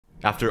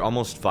After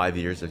almost 5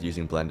 years of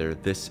using Blender,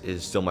 this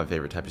is still my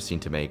favorite type of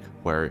scene to make,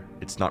 where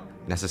it's not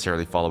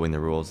necessarily following the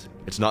rules.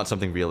 It's not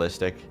something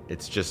realistic,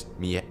 it's just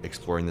me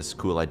exploring this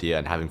cool idea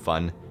and having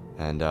fun.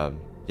 And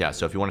yeah,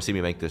 so if you want to see me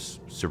make this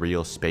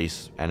surreal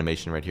space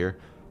animation right here,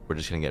 we're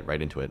just gonna get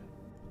right into it.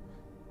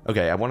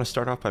 Okay, I want to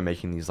start off by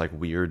making these like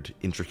weird,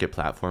 intricate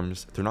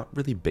platforms. They're not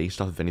really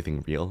based off of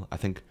anything real. I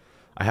think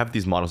I have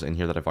these models in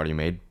here that I've already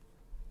made.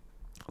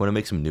 I want to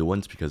make some new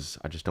ones because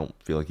I just don't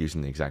feel like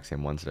using the exact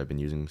same ones that I've been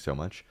using so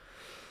much.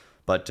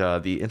 But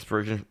the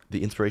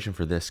inspiration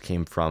for this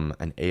came from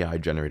an AI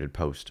generated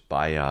post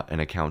by an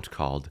account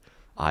called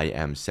I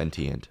Am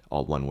Sentient,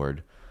 all one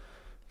word,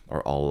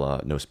 or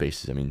all no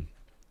spaces. I mean,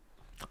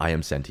 I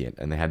Am Sentient,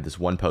 and they had this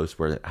one post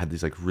where it had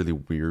these like really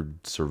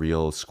weird,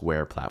 surreal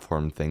square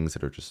platform things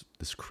that are just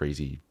this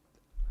crazy.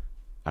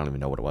 I don't even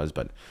know what it was,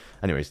 but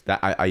anyways, that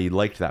I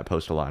liked that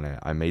post a lot, and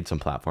I made some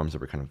platforms that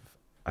were kind of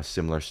a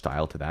similar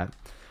style to that,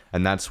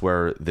 and that's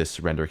where this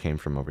render came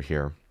from over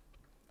here.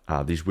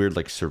 These weird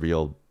like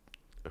surreal,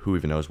 who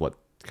even knows what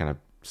kind of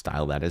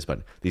style that is,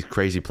 but these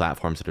crazy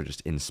platforms that are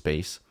just in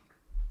space.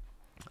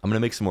 I'm gonna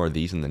make some more of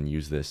these and then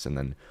use this, and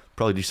then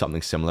probably do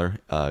something similar,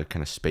 kind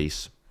of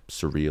space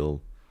surreal,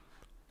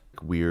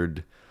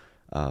 weird,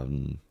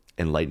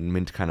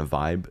 enlightenment kind of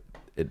vibe.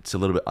 It's a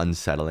little bit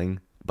unsettling,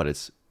 but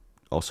it's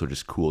also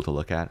just cool to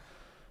look at.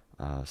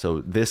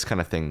 So this kind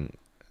of thing,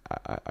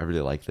 I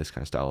really like this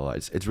kind of style.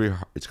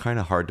 It's kind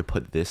of hard to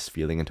put this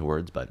feeling into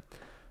words, but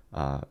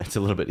it's a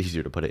little bit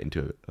easier to put it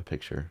into a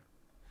picture.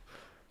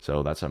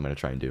 So that's what I'm going to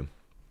try and do.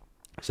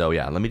 So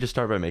yeah, let me just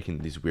start by making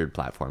these weird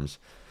platforms.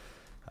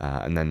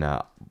 And then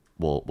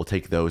we'll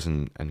take those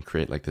and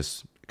create like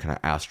this kind of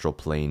astral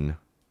plane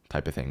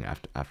type of thing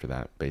after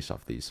that, based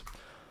off these.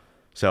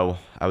 So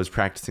I was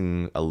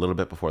practicing a little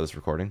bit before this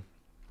recording.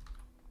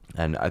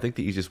 And I think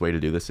the easiest way to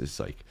do this is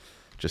like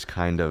just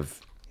kind of,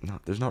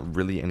 there's not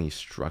really any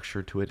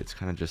structure to it. It's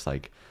kind of just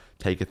like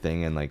take a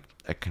thing and like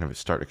I kind of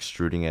start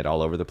extruding it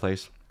all over the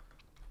place.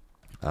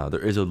 There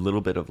is a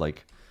little bit of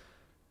like,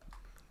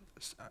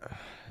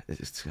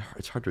 it's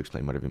hard to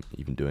explain what I'm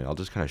even doing. I'll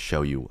just kind of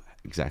show you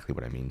exactly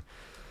what I mean.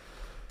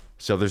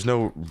 So there's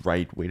no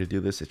right way to do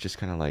this. It's just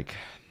kind of like,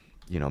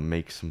 you know,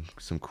 make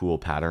some cool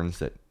patterns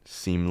that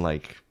seem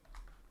like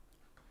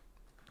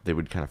they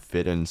would kind of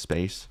fit in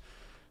space.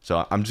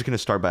 So I'm just going to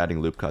start by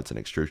adding loop cuts and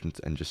extrusions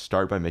and just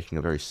start by making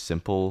a very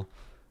simple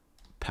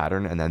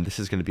pattern. And then this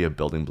is going to be a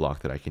building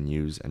block that I can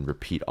use and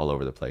repeat all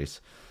over the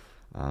place.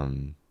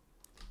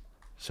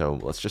 So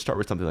let's just start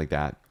with something like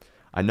that.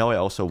 I know I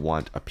also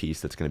want a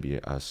piece that's going to be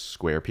a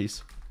square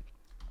piece.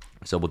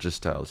 So we'll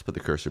just, let's put the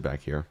cursor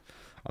back here.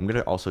 I'm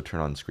going to also turn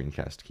on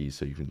screencast keys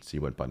so you can see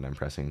what button I'm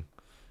pressing.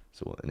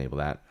 So we'll enable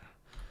that.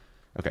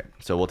 Okay,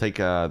 so we'll take,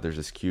 there's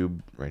this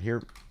cube right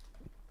here.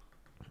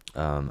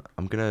 I'm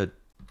going to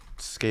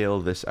scale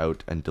this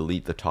out and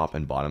delete the top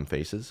and bottom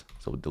faces.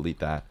 So we'll delete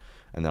that.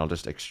 And then I'll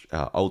just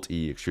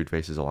Alt-E extrude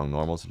faces along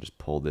normals and just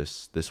pull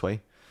this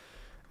way.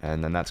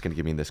 And then that's going to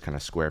give me this kind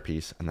of square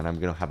piece. And then I'm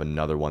going to have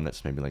another one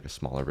that's maybe like a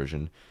smaller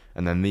version.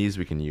 And then these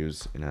we can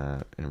use in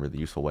a really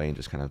useful way and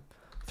just kind of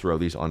throw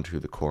these onto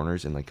the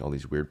corners in like all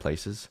these weird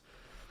places.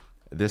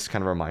 This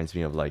kind of reminds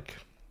me of like,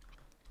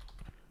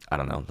 I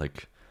don't know,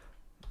 like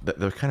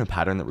the kind of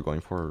pattern that we're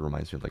going for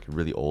reminds me of like a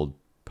really old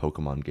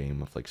Pokemon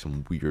game of like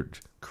some weird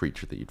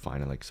creature that you'd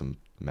find in like some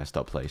messed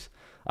up place.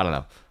 I don't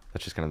know.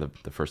 That's just kind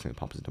of the first thing that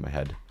pops into my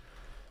head.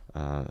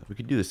 We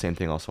could do the same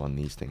thing also on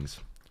these things.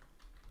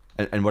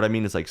 And what I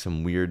mean is like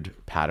some weird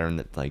pattern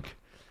that like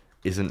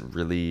isn't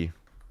really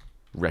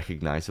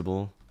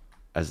recognizable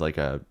as like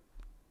a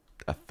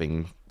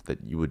thing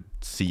that you would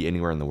see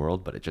anywhere in the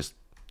world, but it just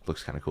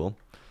looks kind of cool.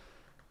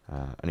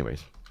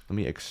 Anyways, let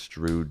me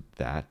extrude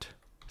that,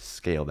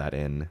 scale that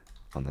in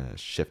on the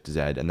Shift Z,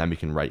 and then we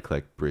can right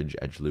click bridge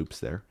edge loops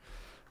there,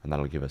 and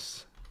that'll give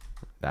us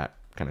that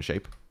kind of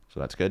shape. So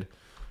that's good.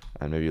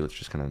 And maybe let's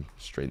just kind of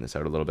straighten this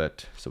out a little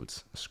bit so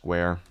it's a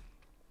square.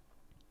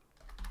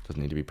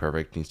 Doesn't need to be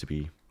perfect, needs to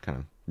be kind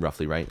of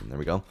roughly right, and there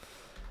we go.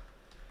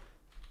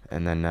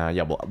 And then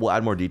yeah, we'll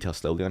add more detail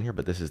slowly on here,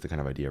 but this is the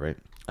kind of idea, right?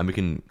 And we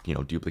can, you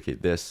know,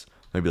 duplicate this.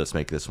 Maybe let's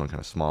make this one kind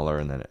of smaller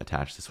and then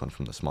attach this one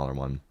from the smaller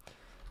one.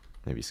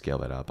 Maybe scale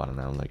that up. I don't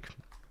know, like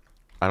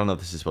I don't know if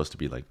this is supposed to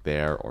be like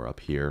there or up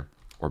here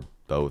or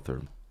both,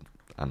 or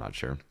I'm not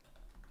sure.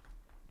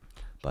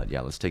 But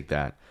yeah, let's take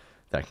that.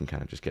 That can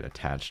kind of just get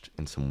attached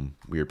in some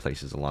weird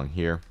places along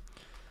here.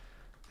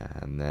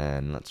 And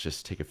then let's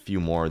just take a few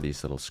more of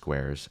these little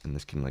squares, and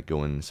this can like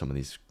go in some of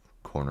these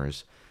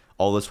corners.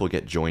 All this will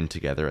get joined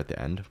together at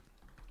the end.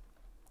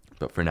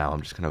 But for now,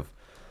 I'm just kind of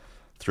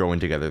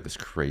throwing together this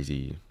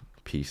crazy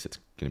piece that's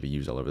going to be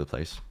used all over the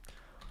place.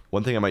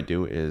 One thing I might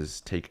do is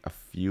take a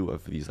few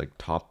of these like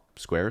top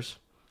squares,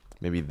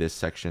 maybe this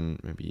section,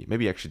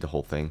 maybe actually the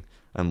whole thing,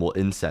 and we'll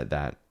inset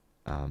that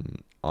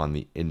on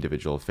the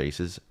individual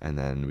faces, and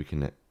then we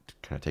can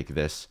kind of take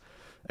this,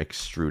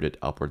 extrude it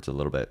upwards a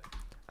little bit.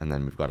 And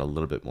then we've got a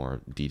little bit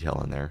more detail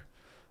in there.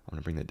 I'm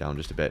gonna bring that down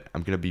just a bit.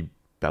 I'm gonna be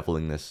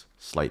beveling this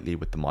slightly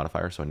with the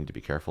modifier, so I need to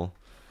be careful.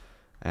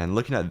 And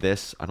looking at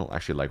this, I don't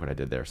actually like what I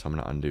did there, so I'm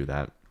going to undo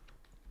that.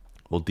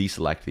 We'll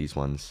deselect these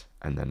ones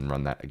and then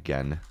run that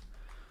again.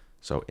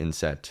 So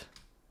inset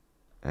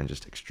and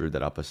just extrude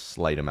that up a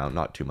slight amount,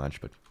 not too much,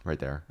 but right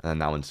there. And then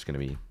that one's going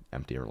to be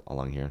empty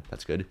along here.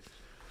 That's good.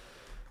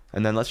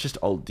 And then let's just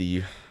Alt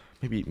D,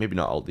 maybe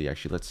not Alt D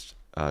actually. Let's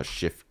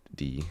Shift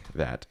D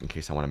that in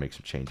case I want to make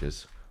some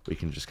changes. We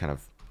can just kind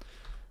of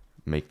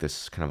make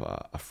this kind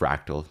of a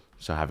fractal,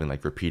 so having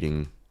like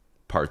repeating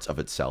parts of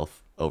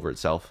itself over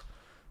itself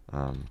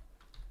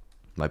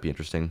might be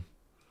interesting.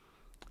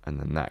 And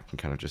then that can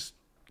kind of just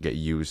get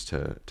used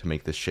to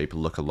make this shape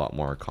look a lot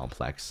more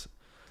complex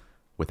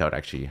without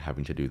actually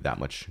having to do that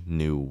much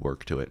new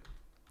work to it.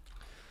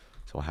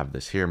 So I'll have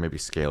this here, maybe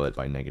scale it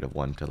by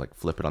 -1 to like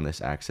flip it on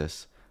this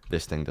axis.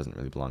 This thing doesn't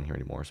really belong here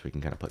anymore, so we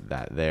can kind of put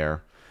that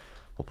there.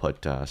 We'll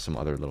put some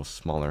other little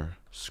smaller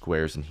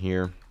squares in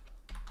here.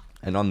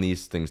 And on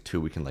these things too,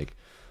 we can like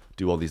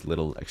do all these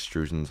little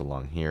extrusions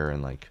along here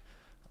and like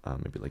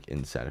maybe like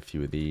inset a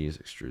few of these,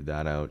 extrude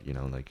that out, you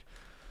know, like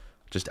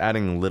just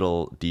adding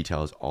little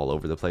details all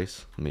over the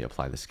place. Let me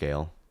apply the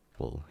scale.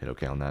 We'll hit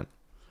OK on that.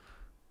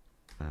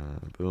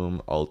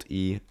 Boom, Alt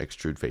E,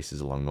 extrude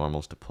faces along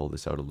normals to pull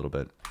this out a little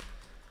bit.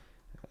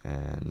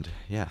 And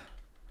yeah,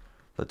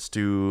 let's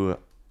do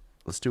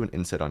an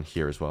inset on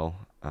here as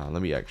well.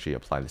 Let me actually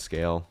apply the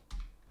scale.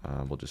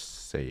 We'll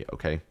just say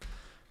OK.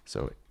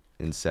 So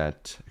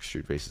inset,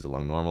 extrude faces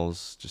along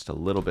normals, just a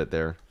little bit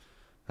there.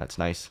 That's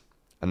nice.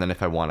 And then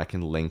if I want, I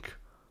can link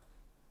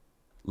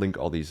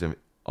all these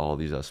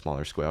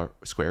smaller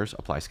squares,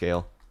 apply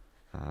scale.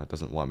 It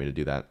doesn't want me to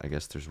do that. I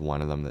guess there's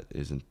one of them that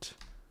isn't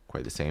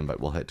quite the same, but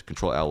we'll hit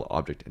Control L,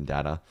 object and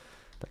data.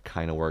 That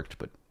kind of worked,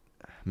 but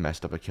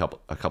messed up a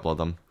couple of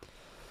them.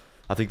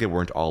 I think they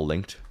weren't all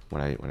linked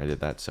when I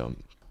did that. So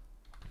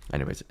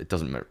anyways, it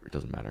doesn't matter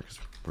because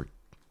we're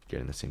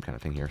getting the same kind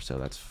of thing here. So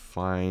that's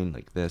fine,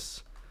 like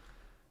this.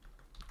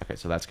 Okay,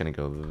 so that's gonna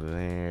go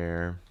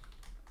there.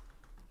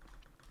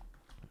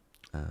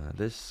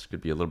 This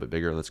could be a little bit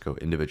bigger. Let's go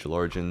individual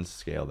origins,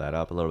 scale that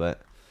up a little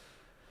bit.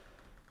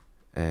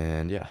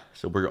 And yeah,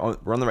 so we're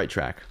on the right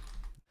track.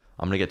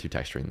 I'm gonna get to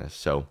texturing this.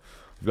 So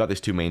we've got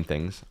these two main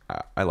things.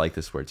 I like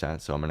this where it's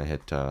at. So I'm gonna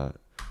hit,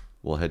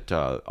 we'll hit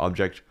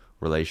object,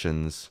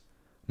 relations,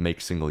 make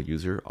single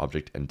user,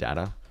 object and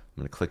data. I'm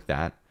gonna click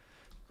that.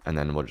 And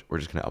then we're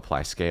just gonna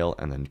apply scale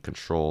and then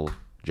Control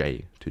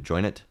J to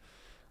join it.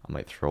 I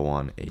might throw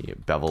on a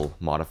bevel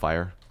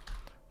modifier.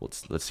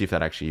 Let's see if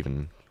that actually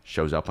even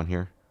shows up on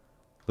here.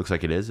 Looks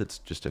like it is. It's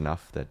just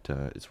enough that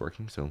it's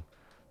working. So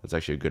that's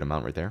actually a good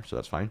amount right there. So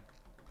that's fine.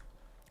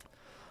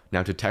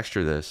 Now to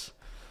texture this,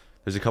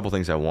 there's a couple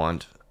things I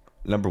want.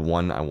 Number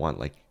one, I want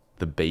like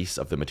the base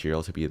of the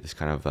material to be this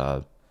kind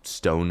of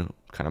stone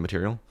kind of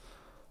material.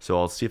 So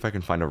I'll see if I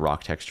can find a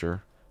rock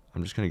texture.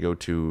 I'm just going to go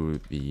to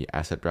the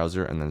asset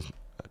browser and then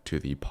to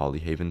the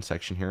Polyhaven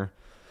section here.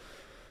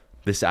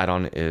 This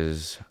add-on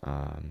is,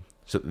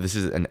 so this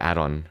is an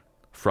add-on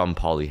from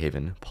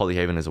Polyhaven.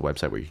 Polyhaven is a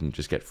website where you can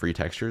just get free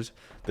textures.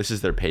 This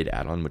is their paid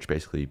add-on, which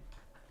basically,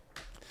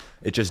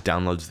 it just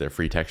downloads their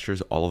free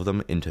textures, all of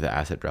them, into the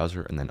asset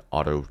browser and then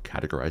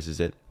auto-categorizes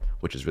it,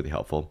 which is really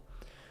helpful.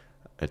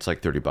 It's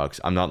like 30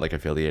 bucks. I'm not like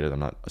affiliated. I'm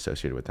not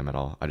associated with them at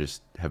all. I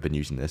just have been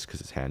using this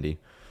because it's handy.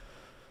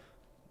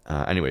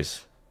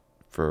 Anyways,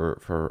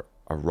 for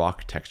a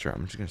rock texture,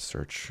 I'm just going to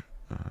search.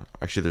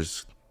 Actually,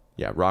 there's,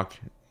 yeah, rock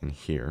in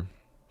here.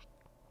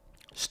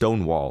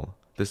 Stone wall.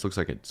 This looks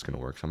like it's going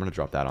to work. So I'm going to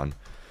drop that on.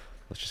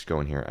 Let's just go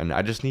in here. And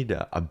I just need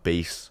a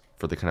base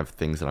for the kind of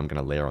things that I'm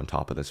going to layer on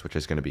top of this, which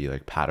is going to be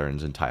like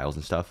patterns and tiles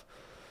and stuff.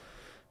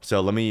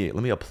 So let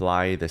me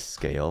apply this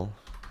scale,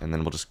 and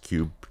then we'll just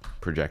cube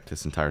project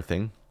this entire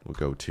thing. We'll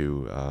go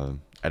to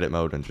edit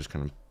mode and just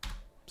kind of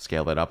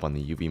scale that up on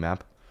the UV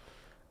map.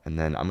 And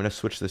then I'm going to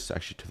switch this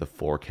actually to the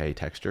 4K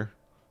texture.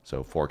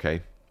 So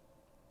 4K.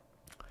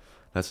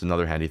 That's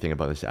another handy thing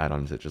about this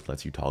add-on is it just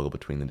lets you toggle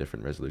between the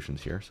different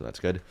resolutions here. So that's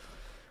good.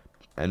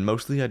 And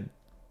mostly I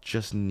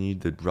just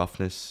need the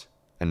roughness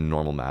and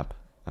normal map.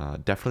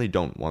 Definitely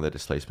don't want the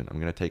displacement. I'm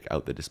going to take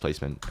out the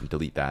displacement and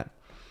delete that.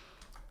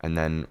 And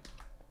then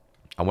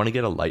I want to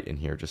get a light in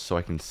here just so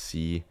I can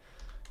see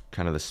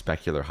kind of the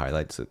specular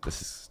highlights that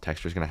this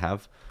texture is going to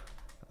have.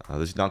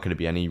 There's not going to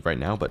be any right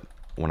now, but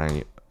when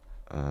I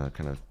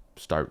kind of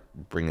start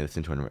bringing this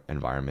into an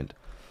environment,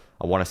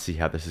 I want to see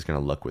how this is going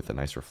to look with a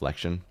nice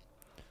reflection.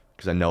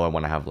 Because I know I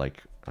want to have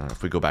like,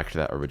 if we go back to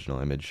that original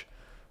image,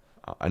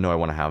 I know I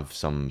want to have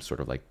some sort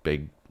of like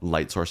big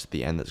light source at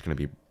the end that's going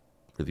to be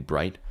really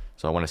bright.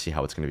 So I want to see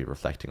how it's going to be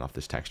reflecting off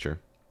this texture.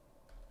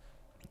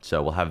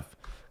 So we'll have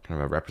kind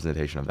of a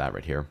representation of that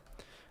right here.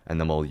 And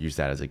then we'll use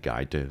that as a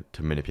guide to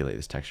manipulate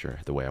this texture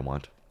the way I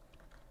want.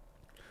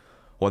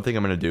 One thing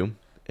I'm going to do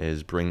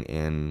is bring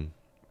in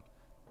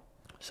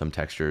some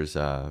textures,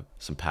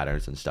 some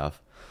patterns and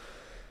stuff.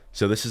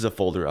 So this is a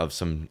folder of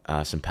some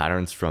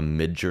patterns from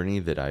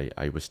Midjourney that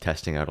I was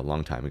testing out a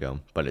long time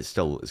ago, but it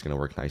still is going to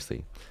work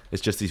nicely.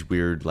 It's just these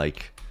weird,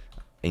 like,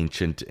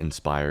 ancient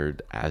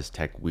inspired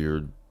Aztec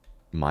weird,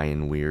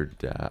 Mayan weird,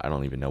 I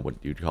don't even know what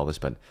you'd call this,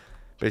 but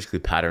basically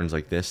patterns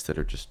like this that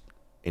are just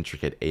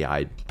intricate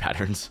AI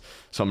patterns.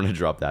 So I'm going to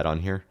drop that on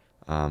here.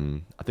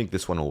 I think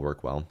this one will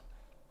work well.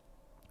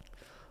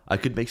 I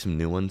could make some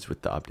new ones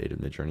with the updated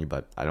Midjourney,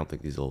 but I don't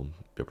think these will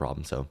be a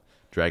problem. So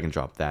drag and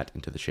drop that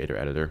into the shader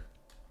editor.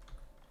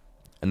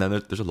 And then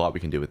there's a lot we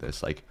can do with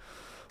this. Like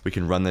we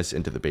can run this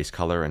into the base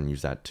color and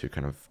use that to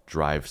kind of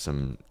drive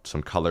some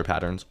color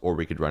patterns, or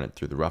we could run it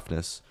through the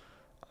roughness.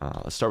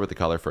 Let's start with the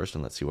color first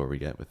and let's see where we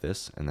get with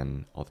this. And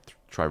then I'll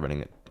try running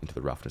it into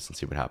the roughness and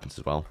see what happens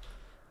as well.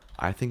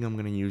 I think I'm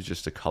going to use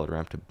just a color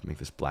ramp to make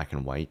this black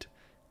and white,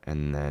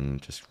 and then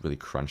just really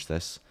crunch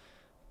this,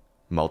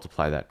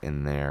 multiply that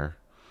in there.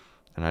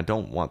 And I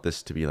don't want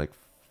this to be like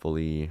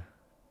fully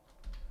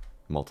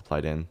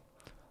multiplied in.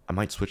 I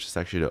might switch this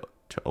actually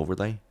to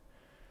overlay.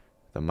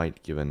 That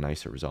might give a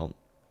nicer result.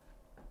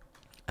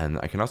 And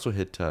I can also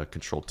hit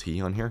Control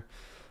T on here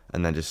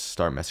and then just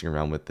start messing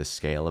around with the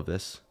scale of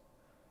this.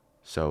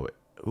 So,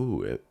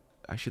 ooh, it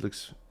actually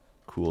looks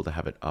cool to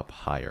have it up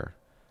higher.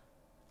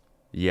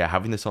 Yeah,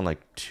 having this on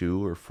like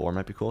 2 or 4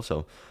 might be cool.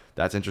 So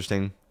that's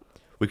interesting.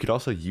 We could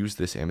also use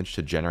this image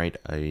to generate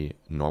a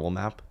normal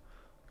map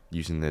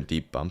using the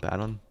deep bump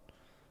add-on.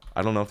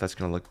 I don't know if that's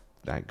going to look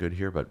that good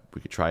here, but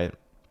we could try it.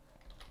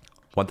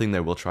 One thing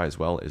that we'll try as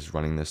well is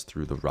running this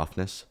through the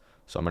roughness.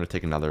 So I'm going to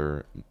take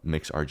another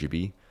mix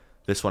RGB.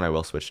 This one I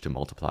will switch to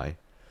multiply.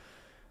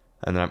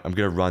 And then I'm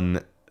going to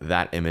run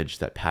that image,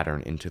 that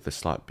pattern, into the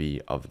slot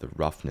B of the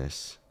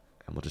roughness.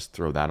 And we'll just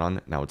throw that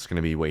on. Now it's going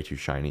to be way too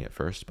shiny at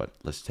first, but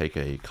let's take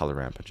a color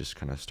ramp and just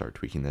kind of start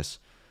tweaking this.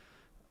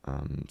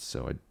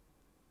 So I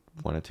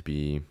want it to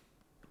be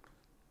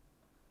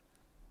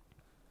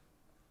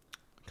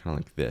kind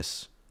of like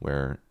this,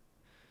 where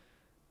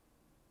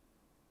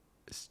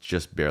it's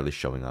just barely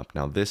showing up.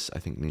 Now this, I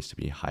think, needs to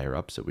be higher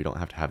up, so we don't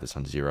have to have this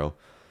on 0.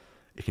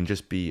 It can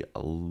just be a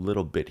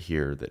little bit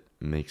here that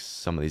makes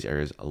some of these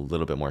areas a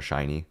little bit more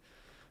shiny.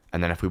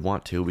 And then if we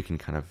want to, we can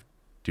kind of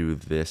do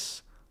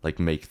this, like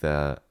make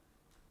what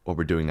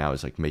we're doing now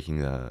is like making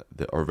the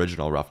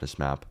original roughness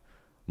map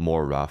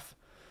more rough,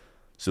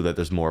 so that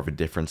there's more of a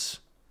difference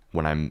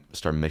when I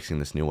start mixing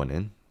this new one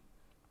in.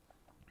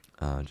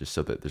 Just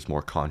so that there's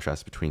more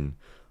contrast between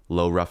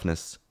low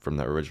roughness from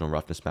the original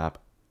roughness map,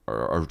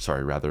 or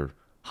sorry, rather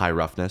high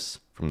roughness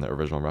from the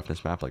original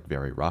roughness map, like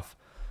very rough,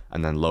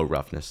 and then lower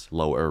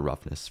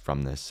roughness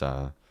from this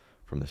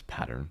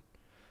pattern.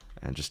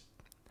 And just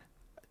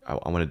I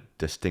want to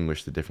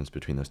distinguish the difference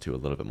between those two a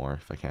little bit more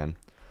if I can.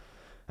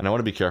 And I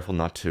want to be careful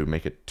not to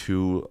make it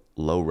too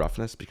low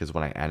roughness, because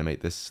when I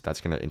animate this,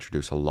 that's going to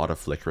introduce a lot of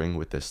flickering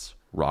with this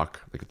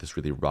rock, like this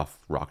really rough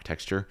rock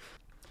texture.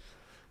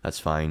 That's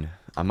fine.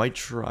 I might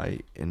try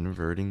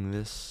inverting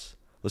this.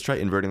 Let's try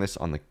inverting this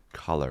on the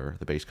color,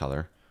 the base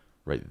color,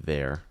 right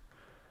there.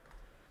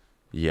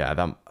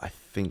 Yeah, I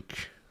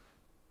think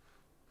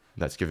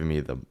that's giving me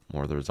the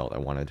result I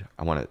wanted.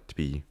 I want it to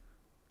be,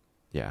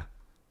 yeah,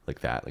 like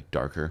that, like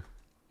darker.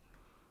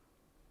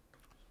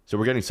 So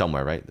we're getting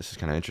somewhere, right? This is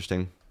kind of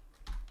interesting.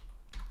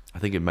 I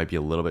think it might be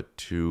a little bit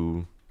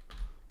too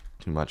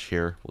much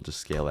here. We'll just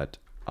scale it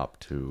up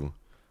to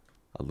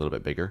a little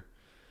bit bigger.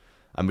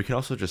 And we can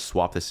also just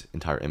swap this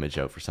entire image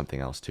out for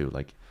something else too.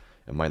 Like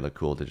it might look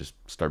cool to just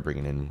start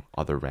bringing in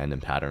other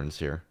random patterns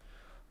here.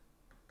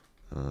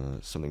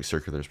 Something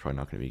circular is probably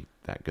not going to be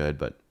that good,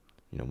 but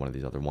you know, one of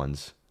these other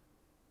ones.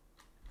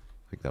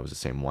 I think that was the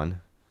same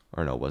one,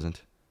 or no, it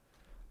wasn't.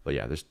 But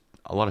yeah, there's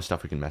a lot of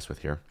stuff we can mess with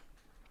here.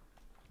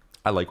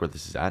 I like where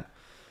this is at.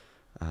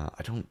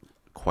 I don't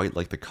quite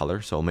like the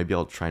color, so maybe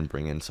I'll try and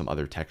bring in some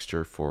other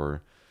texture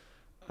for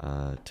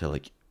to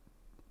like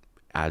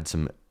add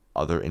some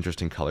other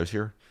interesting colors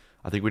here.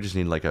 I think we just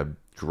need like a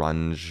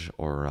grunge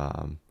or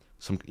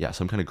some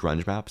kind of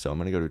grunge map. So I'm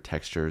gonna go to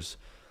textures.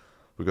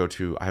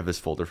 I have this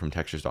folder from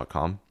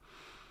textures.com.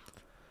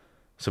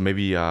 So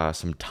maybe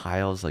some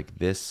tiles like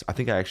this. I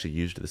think I actually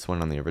used this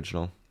one on the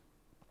original,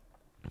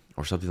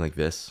 or something like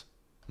this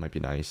might be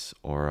nice,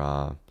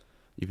 or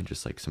even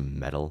just like some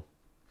metal.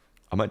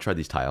 I might try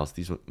these tiles.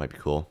 These might be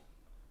cool.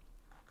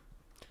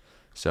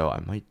 So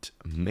I might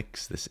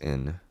mix this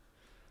in.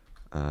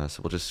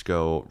 So we'll just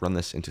go run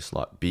this into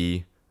slot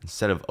B.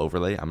 Instead of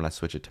overlay, I'm going to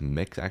switch it to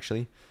mix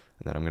actually.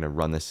 And then I'm going to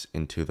run this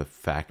into the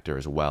factor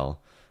as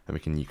well. And we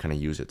can kind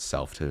of use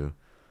itself to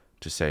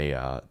say,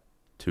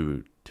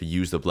 to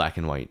use the black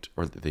and white,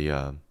 or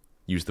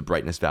use the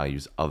brightness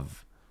values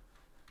of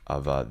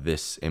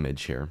this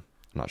image here.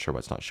 I'm not sure why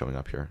it's not showing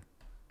up here.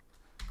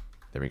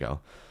 There we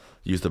go.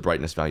 Use the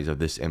brightness values of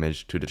this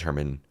image to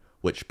determine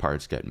which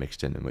parts get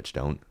mixed in and which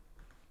don't.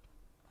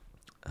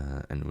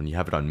 And when you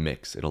have it on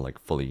mix, it'll like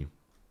fully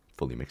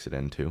mix it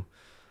in too.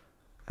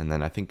 And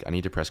then I think I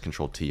need to press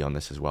Control T on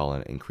this as well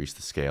and increase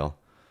the scale.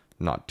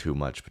 Not too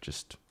much, but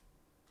just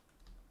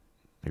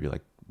maybe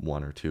like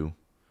 1 or 2.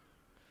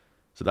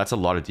 So that's a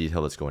lot of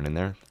detail that's going in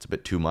there. It's a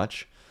bit too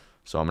much.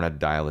 So I'm going to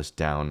dial this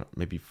down,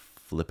 maybe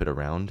flip it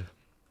around,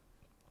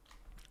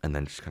 and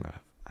then just kind of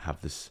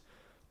have this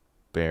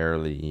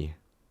barely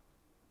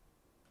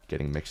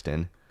getting mixed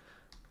in.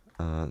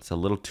 It's a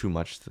little too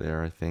much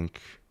there, I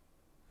think.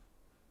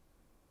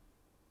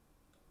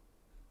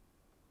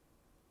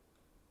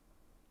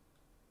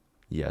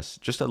 Yes,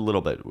 just a little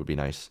bit would be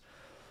nice.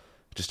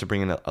 Just to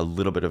bring in a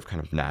little bit of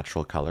kind of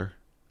natural color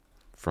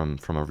from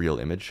a real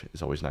image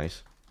is always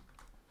nice.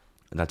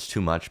 And that's too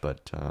much,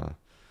 but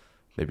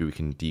maybe we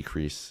can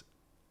decrease,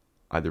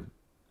 either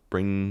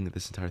bring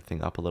this entire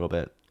thing up a little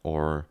bit,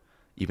 or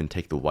even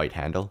take the white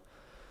handle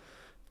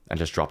and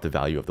just drop the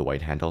value of the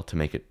white handle to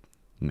make it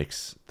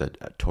mix the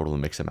total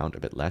mix amount a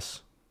bit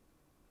less.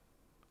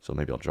 So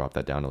maybe I'll drop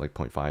that down to like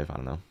 0.5, I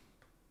don't know.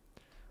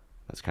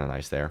 That's kind of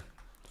nice there.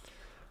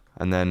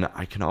 And then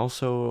I can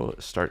also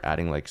start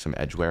adding like some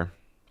edge wear.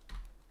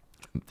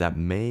 That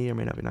may or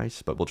may not be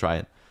nice, but we'll try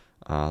it.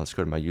 Let's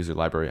go to my user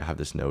library. I have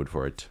this node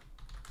for it,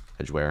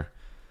 edge wear.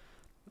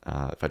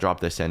 If I drop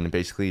this in,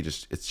 basically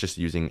it's just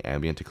using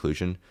ambient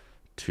occlusion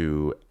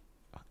to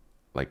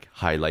like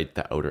highlight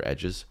the outer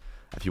edges.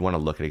 If you want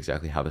to look at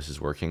exactly how this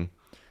is working,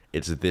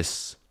 it's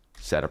this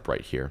setup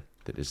right here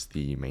that is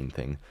the main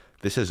thing.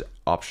 This is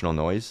optional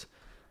noise.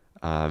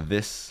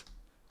 This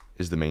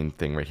is the main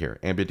thing right here.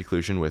 Ambient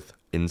occlusion with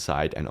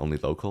inside and only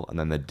local, and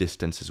then the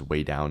distance is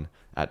way down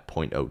at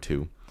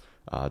 0.02.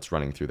 It's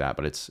running through that,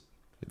 but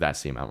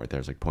that's the amount right there.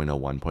 It's like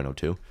 0.01,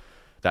 0.02.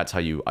 That's how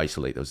you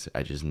isolate those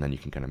edges, and then you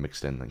can kind of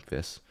mix it in like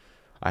this.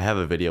 I have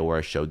a video where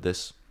I showed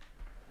this,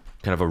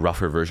 kind of a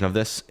rougher version of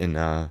this.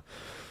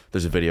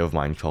 There's a video of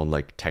mine called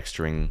like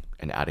texturing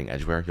and adding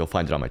edgeware. You'll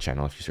find it on my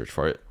channel if you search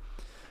for it.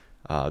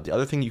 The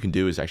other thing you can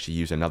do is actually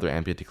use another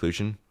ambient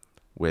occlusion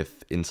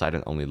with inside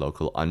and only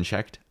local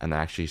unchecked, and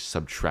actually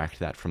subtract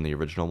that from the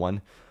original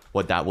one.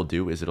 What that will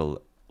do is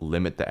it'll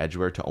limit the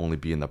edgeware to only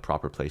be in the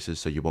proper places,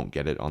 so you won't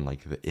get it on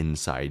like the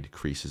inside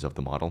creases of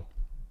the model,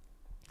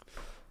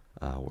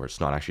 where it's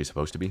not actually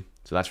supposed to be.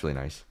 So that's really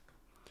nice.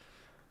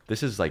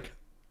 This is like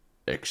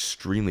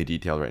extremely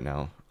detailed right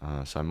now,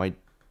 so I might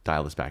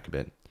dial this back a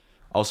bit.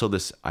 Also,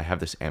 I have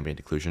this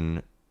ambient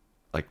occlusion,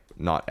 like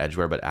not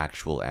edgeware, but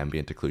actual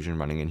ambient occlusion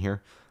running in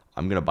here.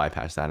 I'm going to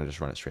bypass that and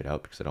just run it straight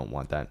out because I don't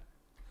want that.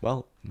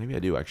 Well, maybe I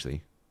do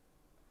actually.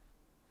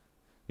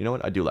 You know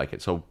what? I do like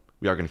it, so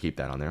we are going to keep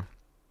that on there.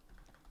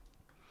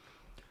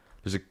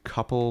 There's a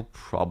couple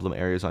problem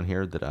areas on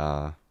here that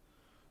are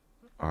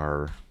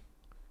a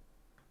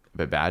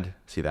bit bad.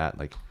 See that?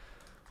 Like,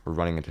 we're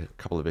running into a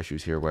couple of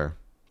issues here where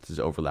this is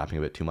overlapping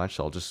a bit too much,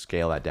 so I'll just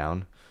scale that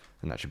down,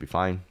 and that should be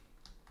fine.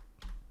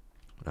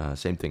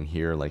 Same thing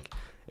here. Like,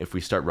 if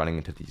we start running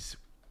into these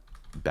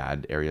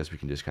bad areas, we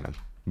can just kind of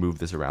move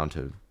this around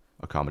to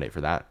accommodate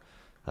for that.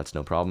 That's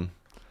no problem.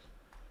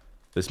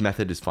 This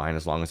method is fine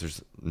as long as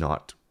there's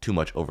not too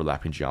much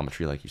overlapping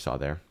geometry like you saw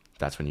there.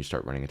 That's when you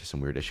start running into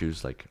some weird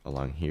issues like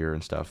along here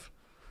and stuff.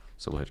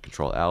 So we'll hit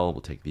Control L, we'll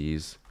take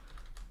these,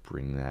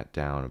 bring that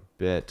down a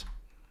bit.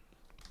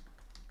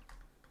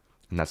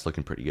 And that's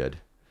looking pretty good.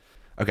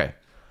 Okay,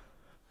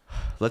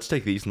 let's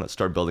take these and let's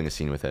start building a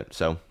scene with it.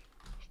 So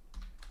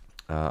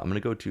I'm gonna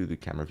go to the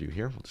camera view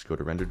here. We'll just go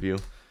to rendered view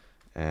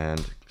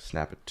and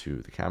snap it to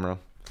the camera.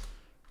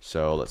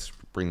 So let's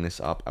bring this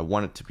up. I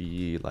want it to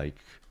be like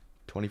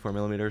 24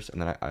 millimeters,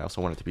 and then I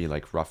also want it to be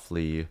like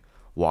roughly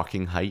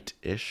walking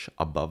height-ish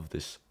above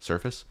this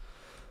surface.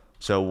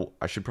 So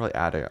I should probably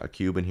add a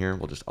cube in here.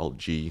 We'll just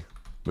Alt-G,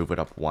 move it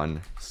up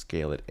 1,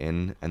 scale it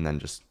in, and then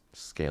just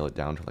scale it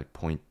down to like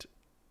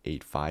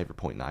 0.85 or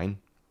 0.9.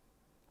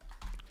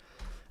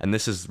 And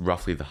this is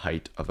roughly the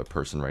height of a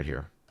person right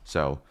here.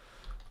 So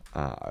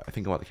I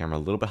think I want the camera a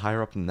little bit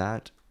higher up than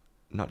that.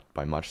 Not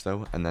by much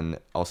though. And then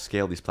I'll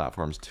scale these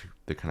platforms to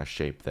the kind of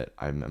shape that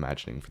I'm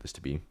imagining for this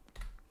to be.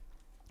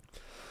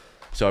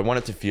 So I want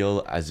it to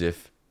feel as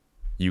if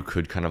you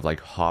could kind of like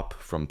hop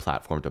from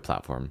platform to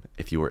platform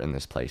if you were in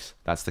this place.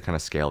 That's the kind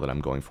of scale that I'm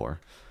going for.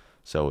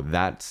 So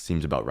that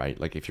seems about right.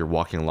 Like if you're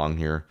walking along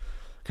here,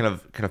 kind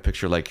of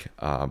picture like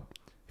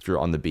if you're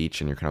on the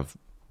beach and you're kind of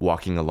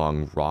walking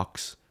along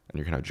rocks and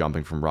you're kind of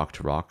jumping from rock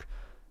to rock,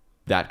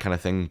 that kind of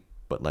thing,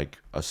 but like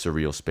a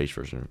surreal space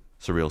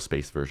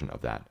version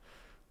of that.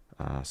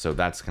 So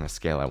that's the kind of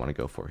scale I want to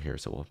go for here.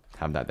 So we'll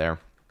have that there.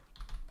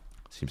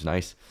 Seems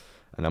nice.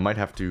 And I might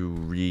have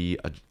to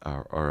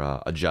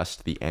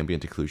adjust the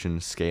ambient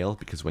occlusion scale,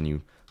 because when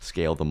you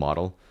scale the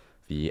model,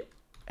 the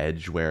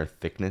edgeware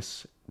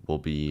thickness will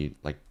be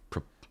like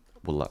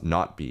will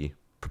not be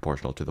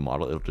proportional to the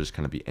model. It'll just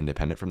kind of be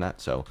independent from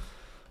that. So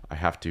I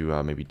have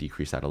to maybe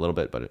decrease that a little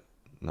bit, but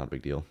not a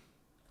big deal.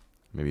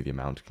 Maybe the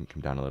amount can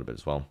come down a little bit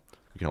as well.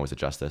 We can always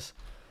adjust this.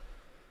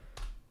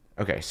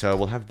 Okay, so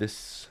we'll have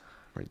this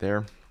right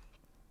there.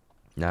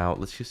 Now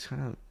let's just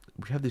kind of,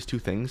 we have these two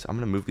things. I'm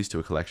going to move these to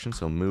a collection.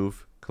 So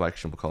move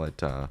collection, we'll call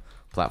it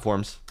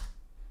platforms.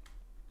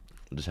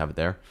 We'll just have it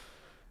there.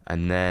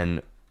 And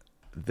then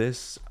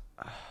this,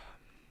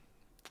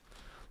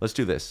 let's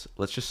do this.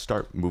 Let's just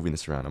start moving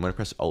this around. I'm going to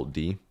press Alt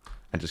D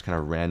and just kind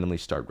of randomly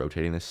start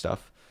rotating this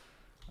stuff.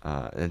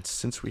 And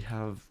since we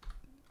have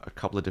a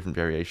couple of different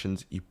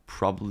variations, you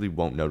probably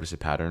won't notice a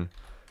pattern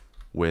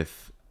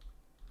with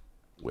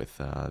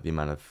the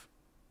amount of,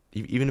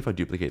 even if I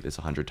duplicate this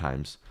 100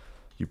 times,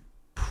 you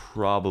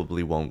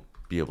probably won't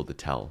be able to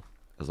tell,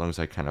 as long as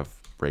I kind of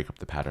break up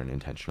the pattern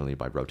intentionally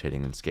by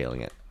rotating and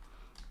scaling it.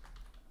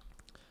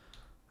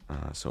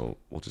 So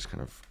we'll just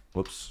kind of,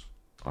 whoops,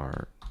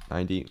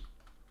 R90,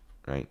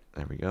 right?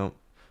 There we go.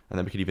 And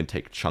then we could even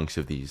take chunks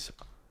of these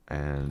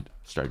and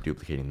start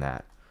duplicating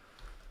that.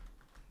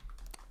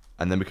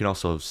 And then we can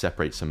also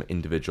separate some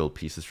individual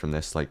pieces from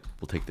this. Like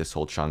we'll take this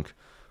whole chunk,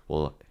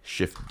 we'll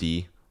Shift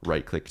D,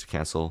 right click to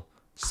cancel,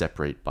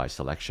 separate by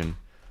selection,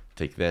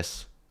 take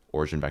this,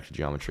 origin back to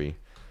geometry,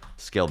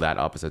 scale that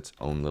up as its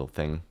own little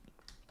thing.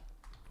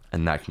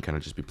 And that can kind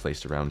of just be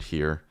placed around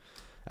here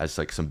as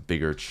like some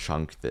bigger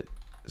chunk that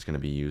is going to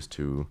be used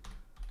to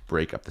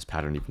break up this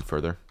pattern even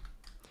further.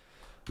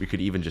 We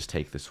could even just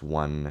take this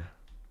one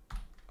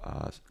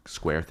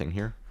square thing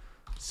here,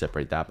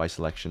 separate that by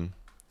selection,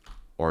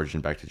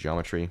 origin back to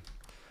geometry.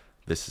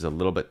 This is a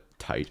little bit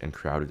tight and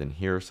crowded in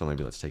here, so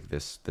maybe let's take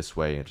this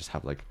way and just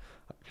have like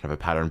kind of a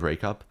pattern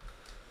breakup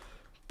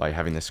by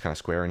having this kind of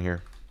square in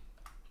here.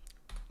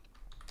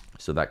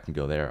 So that can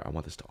go there. I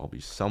want this to all be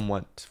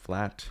somewhat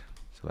flat,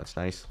 so that's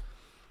nice.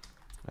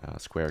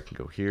 Square can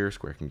go here,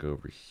 square can go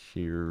over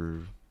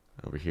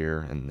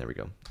here, and there we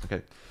go.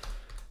 Okay,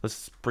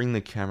 let's bring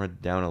the camera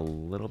down a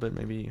little bit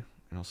maybe,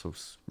 and also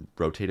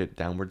rotate it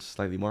downwards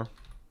slightly more.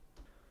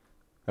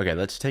 Okay,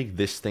 let's take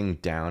this thing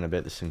down a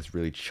bit. This thing's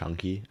really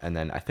chunky. And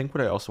then I think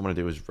what I also want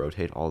to do is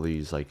rotate all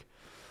these like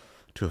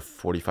to a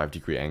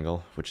 45-degree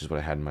angle, which is what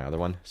I had in my other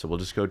one. So we'll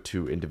just go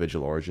to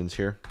individual origins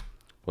here.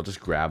 We'll just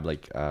grab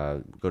like,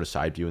 go to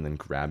side view and then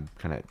grab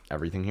kind of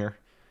everything here.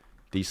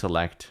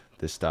 Deselect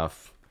this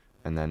stuff.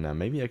 And then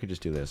maybe I could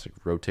just do this, like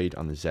rotate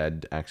on the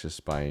Z axis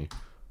by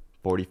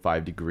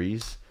 45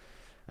 degrees.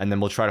 And then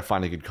we'll try to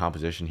find a good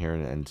composition here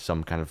and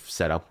some kind of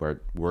setup where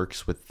it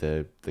works with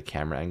the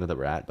camera angle that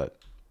we're at. But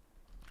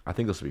I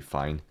think this will be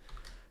fine.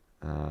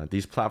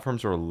 These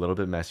platforms are a little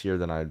bit messier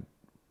than I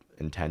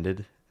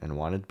intended and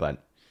wanted,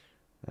 but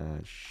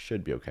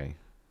should be okay.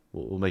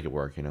 We'll make it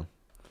work, you know.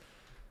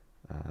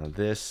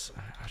 This,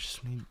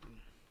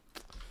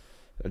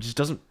 it just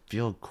doesn't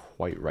feel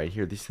quite right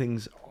here. These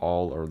things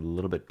all are a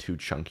little bit too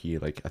chunky.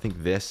 Like I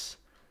think this,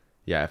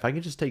 yeah, if I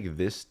could just take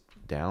this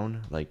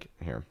down, like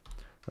here,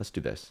 let's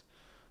do this.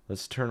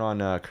 Let's turn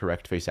on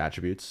correct face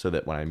attributes so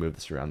that when I move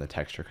this around, the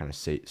texture kind of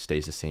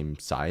stays the same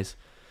size.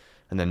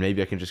 And then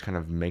maybe I can just kind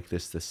of make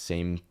this the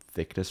same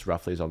thickness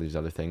roughly as all these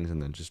other things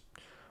and then just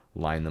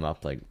line them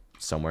up like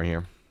somewhere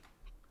here.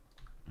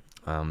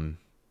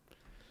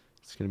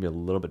 It's going to be a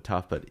little bit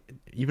tough, but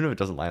even if it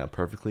doesn't line up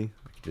perfectly,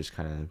 I can just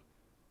kind of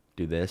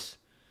do this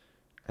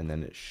and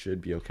then it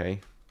should be okay.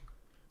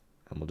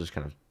 And we'll just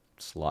kind of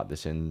slot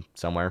this in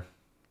somewhere.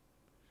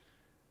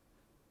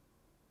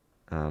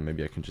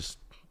 Maybe I can just,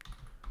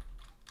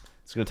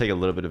 it's going to take a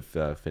little bit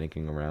of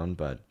finicking around,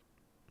 but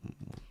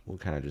we'll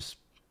kind of just,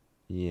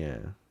 yeah,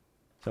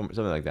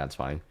 something like that's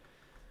fine.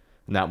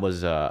 And that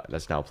was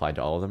that's now applied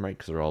to all of them, right?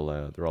 Because they're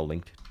all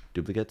linked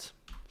duplicates.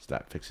 So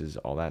that fixes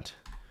all that.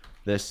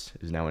 This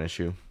is now an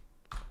issue.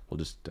 We'll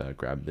just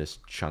grab this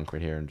chunk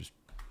right here and just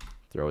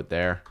throw it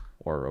there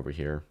or over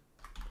here.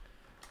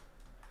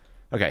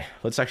 Okay,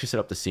 let's actually set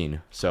up the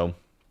scene. So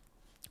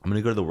I'm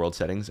gonna go to the world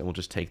settings and we'll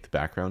just take the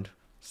background,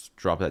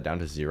 drop that down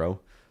to 0.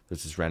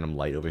 There's this random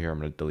light over here. I'm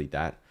gonna delete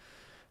that,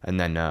 and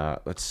then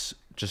let's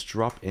just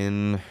drop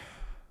in.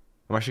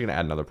 I'm actually going to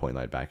add another point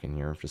light back in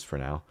here just for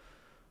now.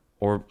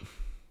 Or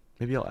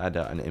maybe I'll add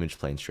an image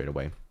plane straight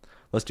away.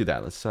 Let's do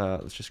that. Let's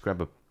just grab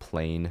a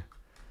plane.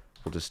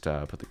 We'll just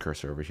put the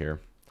cursor over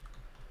here.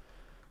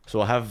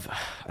 So I'll have,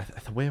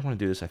 the way I want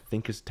to do this, I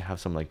think, is to have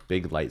some like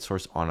big light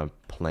source on a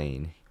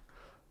plane.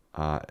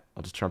 I'll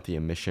just turn up the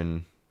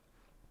emission.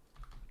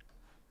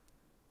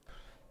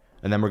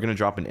 And then we're going to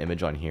drop an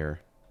image on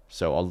here.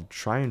 So I'll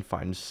try and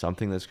find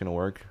something that's going to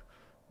work.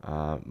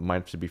 Might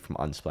have to be from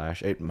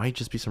Unsplash. It might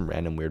just be some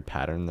random weird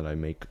pattern that I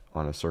make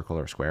on a circle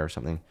or a square or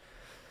something.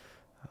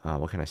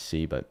 What can I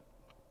see? But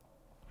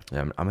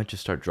yeah, I might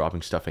just start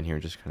dropping stuff in here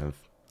and just kind of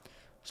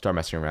start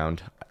messing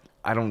around.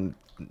 I'm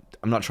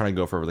not trying to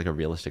go for like a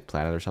realistic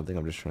planet or something.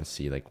 I'm just trying to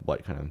see like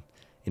what kind of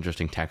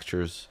interesting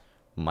textures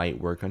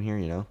might work on here,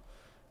 you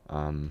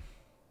know?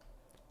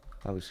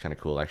 That looks kind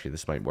of cool. Actually,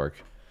 this might work.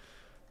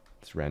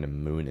 This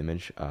random moon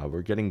image.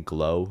 We're getting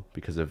glow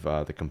because of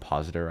the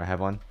compositor I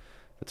have on.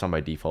 That's on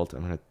by default.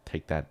 I'm going to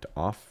take that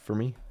off for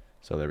me.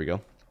 So there we go.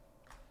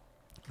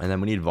 And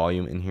then we need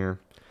volume in here.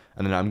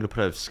 And then I'm going to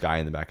put a sky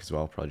in the back as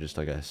well. Probably just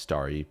like a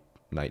starry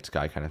night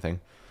sky kind of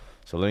thing.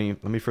 So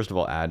let me first of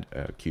all add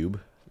a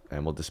cube.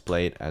 And we'll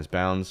display it as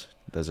bounds.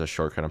 There's a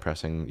shortcut I'm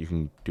pressing. You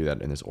can do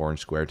that in this orange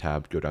square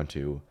tab. Go down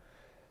to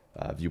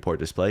viewport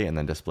display and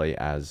then display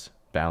as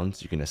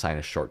bounds. You can assign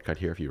a shortcut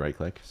here if you right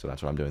click. So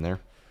that's what I'm doing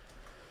there.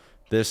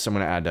 This, I'm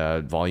going to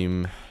add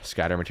volume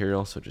scatter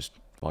material. So just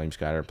volume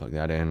scatter, plug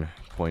that in,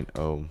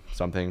 0.0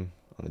 something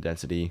on the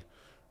density,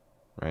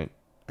 right?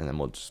 And then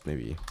we'll just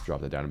maybe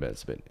drop that down a bit.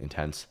 It's a bit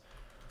intense.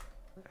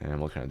 And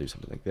we'll kind of do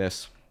something like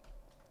this.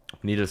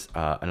 We need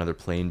another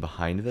plane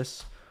behind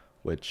this,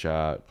 which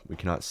we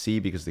cannot see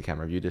because the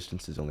camera view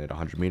distance is only at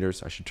 100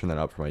 meters. I should turn that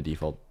up for my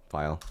default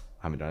file.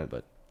 I haven't done it,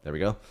 but there we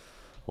go.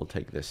 We'll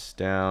take this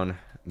down,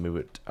 move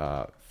it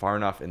far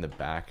enough in the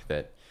back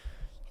that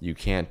you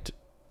can't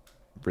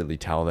really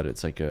tell that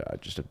it's like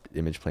just an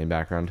image plane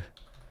background.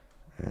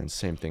 And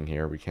same thing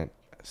here. We can't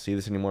see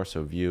this anymore,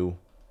 so view,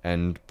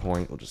 end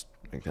point. We'll just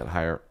make that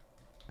higher.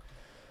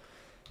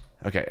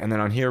 Okay, and then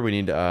on here we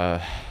need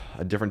a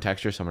different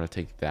texture, so I'm going to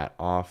take that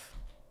off.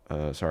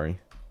 Sorry.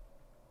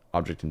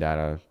 Object and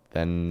data,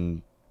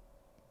 then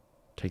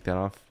take that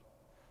off.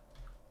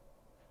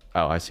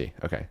 Oh, I see.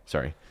 Okay,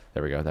 sorry.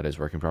 There we go. That is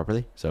working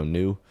properly. So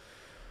new.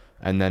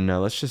 And then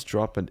let's just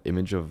drop an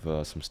image of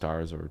some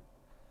stars or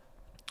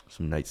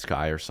some night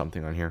sky or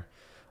something on here.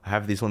 I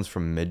have these ones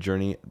from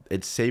Midjourney.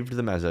 It saved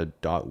them as a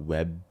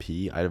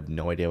 .webp. I have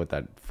no idea what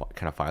that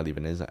kind of file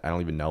even is. I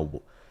don't even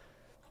know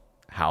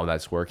how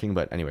that's working.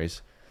 But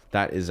anyways,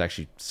 that is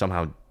actually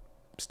somehow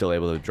still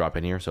able to drop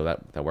in here. So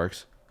that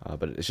works.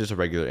 But it's just a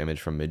regular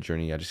image from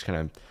Midjourney. I just kind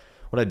of,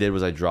 what I did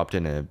was I dropped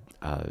in a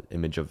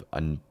image of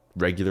a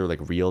regular,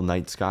 like real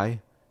night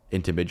sky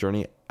into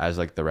Midjourney as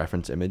like the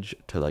reference image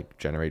to like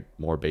generate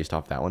more based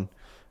off that one.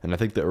 And I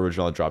think the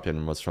original I dropped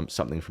in was from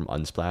something from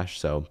Unsplash.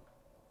 So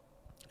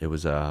it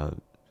was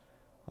I'm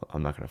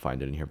not gonna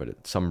find it in here, but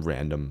it's some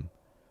random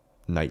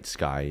night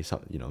sky,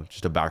 you know,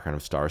 just a background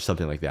of stars,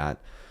 something like that,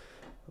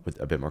 with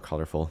a bit more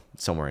colorful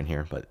somewhere in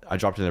here. But I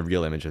dropped in a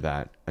real image of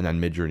that, and then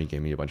Midjourney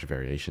gave me a bunch of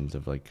variations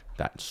of like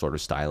that sort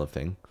of style of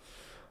thing.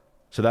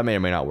 So that may or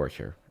may not work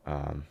here.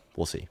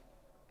 We'll see,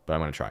 but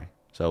I'm gonna try.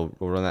 So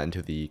we'll run that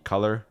into the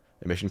color,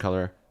 emission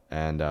color,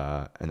 and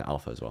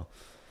alpha as well.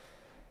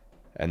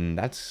 And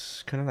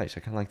that's kind of nice.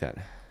 I kind of like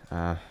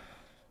that.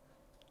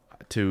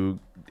 To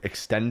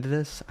extend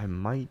this, I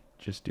might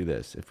just do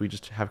this. If we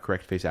just have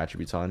correct face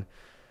attributes on,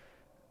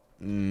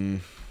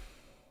 you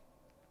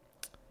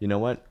know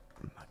what?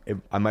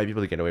 I might be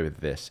able to get away with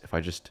this. If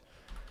I just,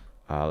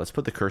 let's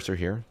put the cursor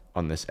here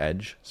on this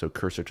edge. So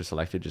cursor to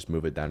selected, just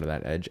move it down to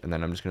that edge. And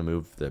then I'm just going to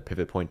move the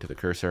pivot point to the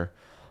cursor.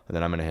 And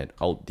then I'm going to hit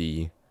Alt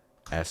D,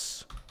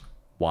 S,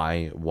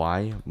 Y,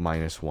 Y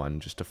 -1,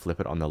 just to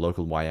flip it on the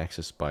local Y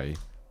axis by,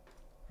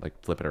 like,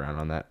 flip it around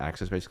on that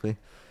axis, basically.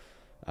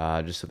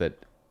 Just so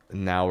that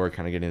now we're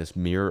kind of getting this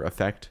mirror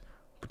effect,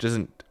 which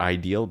isn't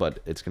ideal, but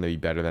it's going to be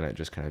better than it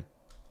just kind of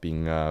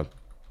being,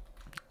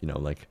 you know,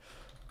 like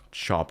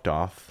chopped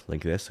off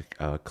like this, like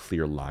a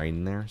clear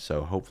line there.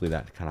 So hopefully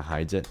that kind of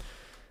hides it.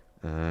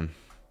 And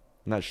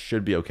that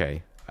should be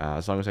okay.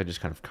 As long as I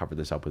just kind of cover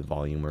this up with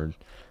volume or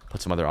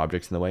put some other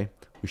objects in the way,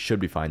 we should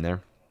be fine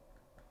there.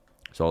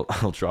 So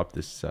I'll drop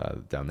this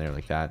down there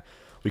like that.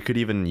 We could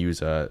even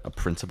use a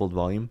principled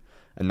volume,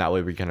 and that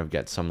way we kind of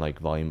get some like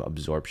volume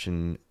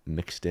absorption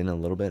mixed in a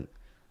little bit.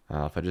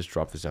 If I just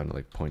drop this down to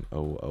like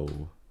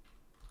 0.00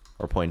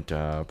 or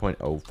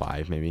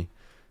 0.05 maybe.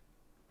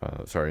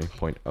 Sorry,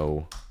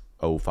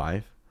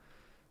 0.005.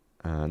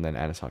 And then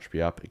anisotropy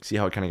up. You can see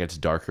how it kind of gets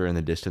darker in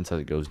the distance as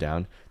it goes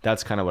down.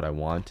 That's kind of what I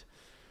want.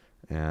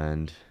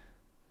 And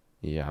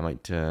yeah, I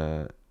might,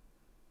 yeah,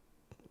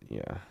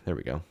 there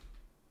we go.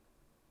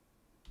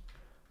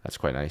 That's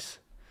quite nice.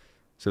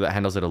 So that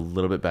handles it a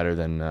little bit better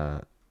than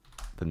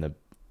the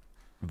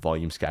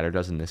volume scatter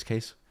does in this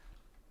case,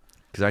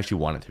 because I actually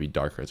want it to be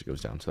darker as it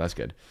goes down. So that's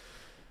good.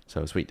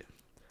 So sweet.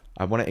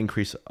 I want to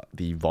increase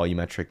the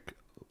volumetric,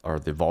 or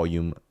the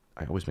volume.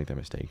 I always make that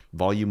mistake.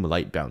 Volume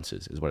light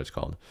bounces is what it's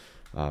called,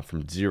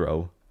 from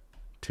 0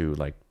 to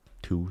like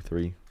 2,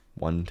 3,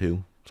 1,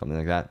 2, something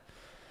like that.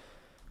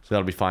 So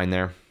that'll be fine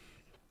there.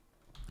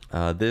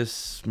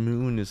 This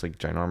moon is like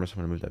ginormous. I'm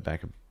gonna move that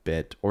back a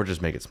bit, or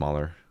just make it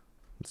smaller.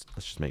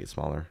 Let's just make it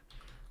smaller.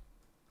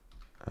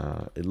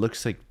 It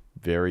looks like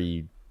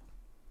very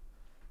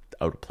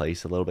out of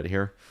place a little bit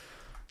here,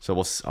 so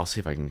I'll see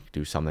if I can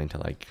do something to,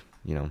 like,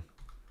 you know,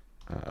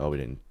 oh, we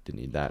didn't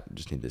need that,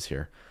 just need this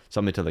here,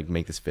 something to like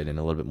make this fit in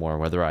a little bit more,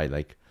 whether I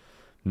like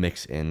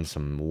mix in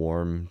some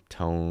warm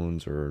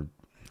tones or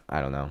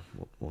I don't know.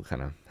 We'll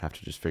kind of have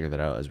to just figure that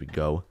out as we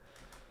go.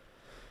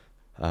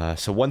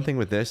 So one thing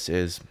with this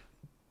is,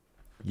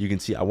 you can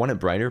see I want it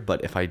brighter,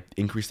 but if I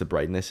increase the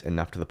brightness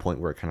enough to the point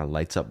where it kind of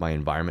lights up my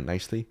environment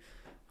nicely,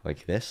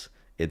 like this,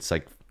 it's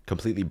like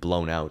completely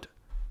blown out.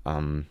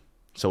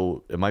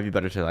 So it might be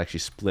better to actually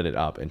split it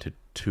up into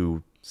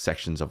 2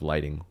 sections of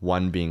lighting.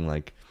 One being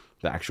like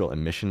the actual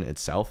emission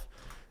itself,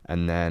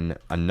 and then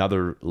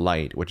another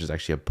light, which is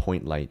actually a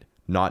point light,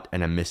 not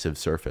an emissive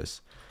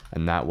surface.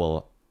 And that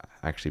will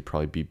actually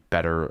probably be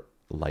better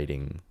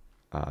lighting.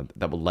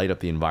 That will light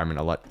up the environment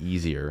a lot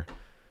easier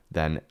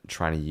than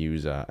trying to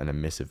use an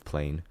emissive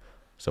plane.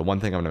 So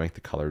one thing, I'm gonna make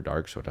the color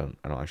dark so I don't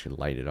actually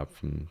light it up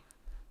from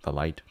the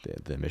light,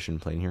 the emission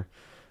plane here.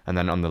 And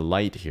then on the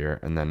light here,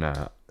 and then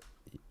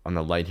on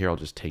the light here, I'll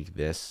just take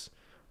this,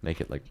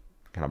 make it like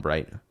kind of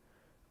bright.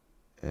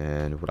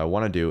 And what I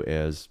want to do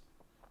is,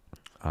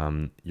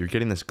 you're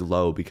getting this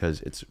glow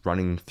because it's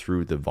running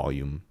through the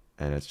volume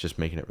and it's just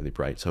making it really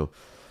bright. So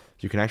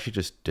you can actually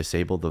just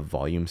disable the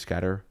volume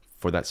scatter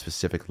for that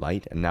specific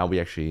light, and now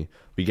we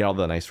get all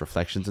the nice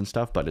reflections and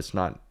stuff, but it's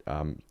not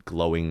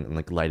glowing and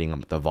like lighting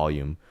up the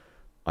volume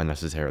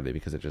unnecessarily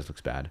because it just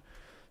looks bad.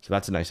 So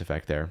that's a nice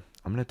effect there.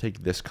 I'm gonna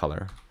take this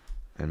color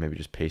and maybe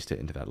just paste it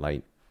into that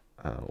light.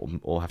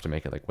 We'll have to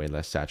make it like way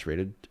less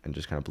saturated and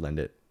just kind of blend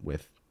it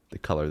with the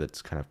color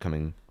that's kind of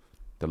coming,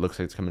 that looks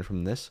like it's coming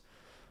from this.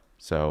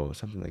 So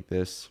something like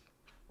this.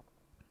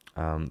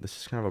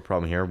 This is kind of a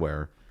problem here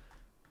where,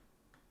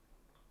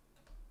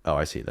 oh,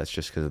 I see. That's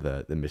just because of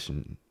the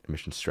emission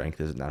strength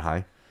isn't that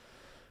high.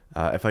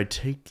 If I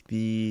take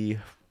the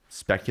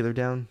specular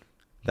down,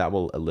 that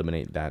will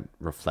eliminate that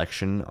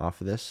reflection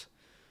off of this.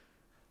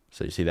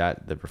 So you see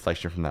that, the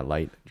reflection from that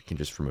light, you can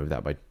just remove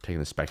that by taking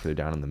the specular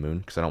down on the moon,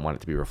 because I don't want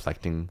it to be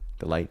reflecting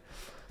the light.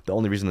 The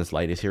only reason this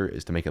light is here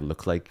is to make it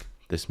look like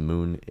this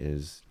moon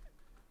is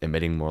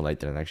emitting more light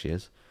than it actually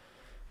is.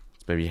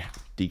 Let's maybe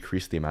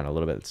decrease the amount a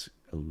little bit. It's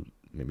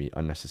maybe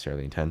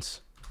unnecessarily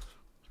intense.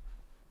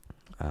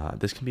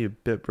 This can be a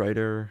bit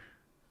brighter.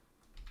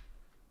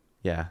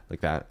 Yeah, like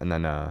that. And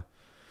then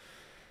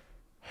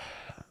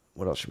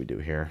what else should we do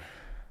here?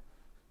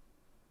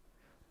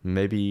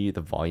 Maybe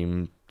the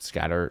volume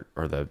scatter,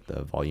 or the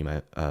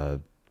volume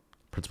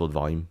principled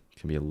volume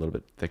can be a little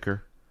bit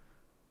thicker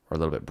or a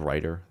little bit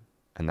brighter,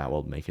 and that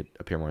will make it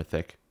appear more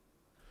thick.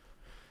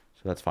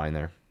 So that's fine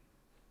there.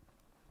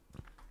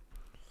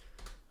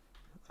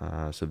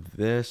 So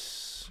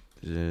this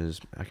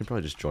is, I can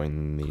probably just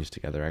join these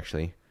together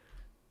actually.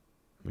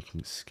 We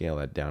can scale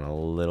that down a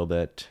little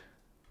bit.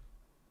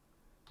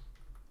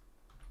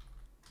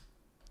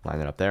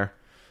 Line it up there.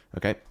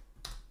 Okay.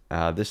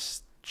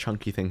 This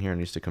chunky thing here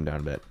needs to come down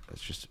a bit.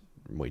 It's just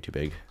way too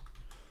big.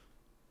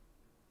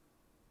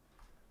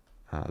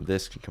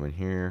 This can come in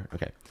here.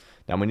 Okay.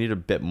 Now we need a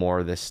bit more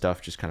of this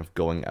stuff just kind of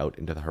going out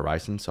into the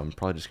horizon. So I'm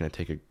probably just going to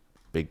take a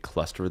big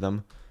cluster of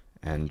them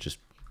and just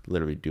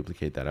literally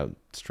duplicate that out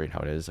straight how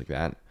it is, like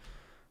that.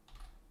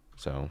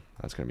 So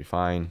that's going to be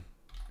fine.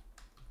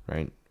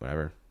 Right?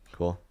 Whatever.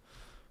 Cool.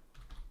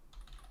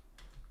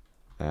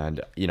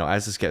 And, you know,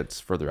 as this gets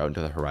further out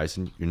into the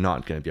horizon, you're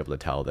not going to be able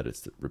to tell that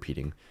it's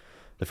repeating.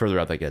 The further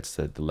out that gets,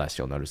 the less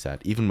you'll notice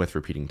that. Even with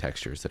repeating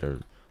textures that are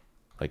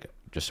like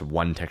just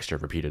one texture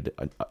repeated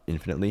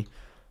infinitely,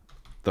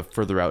 the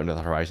further out into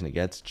the horizon it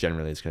gets,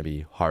 generally it's going to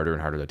be harder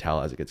and harder to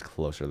tell as it gets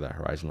closer to that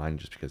horizon line,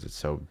 just because it's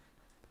so,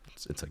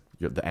 it's like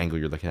the angle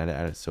you're looking at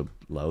it is so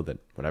low that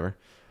whatever.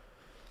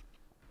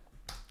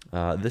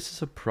 This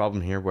is a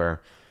problem here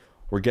where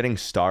we're getting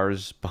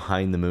stars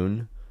behind the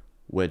moon,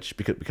 which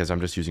because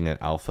I'm just using an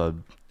alpha,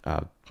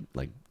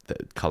 like the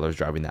colors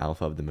driving the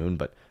alpha of the moon,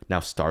 but now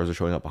stars are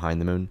showing up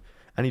behind the moon.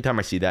 Anytime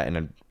I see that in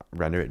a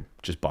render, it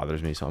just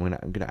bothers me. So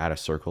I'm gonna add a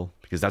circle,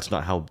 because that's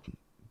not how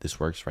this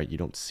works, right? You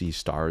don't see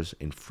stars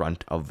in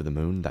front of the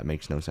moon. That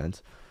makes no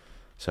sense.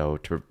 So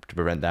to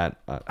prevent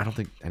that, I don't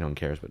think anyone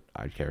cares, but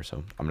I care.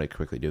 So I'm gonna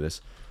quickly do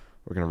this.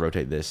 We're gonna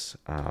rotate this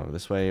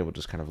this way. We'll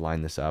just kind of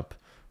line this up.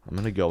 I'm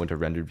gonna go into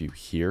rendered view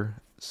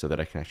here so that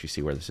I can actually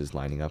see where this is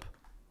lining up.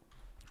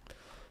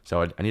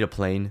 So I need a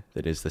plane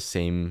that is the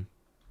same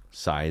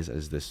size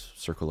as this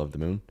circle of the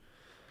moon.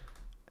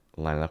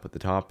 Line it up at the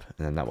top,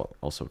 and then that will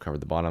also cover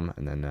the bottom,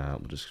 and then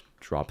we'll just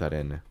drop that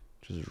in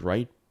just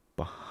right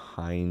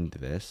behind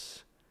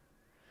this,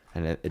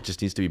 and it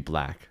just needs to be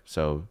black.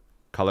 So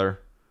color,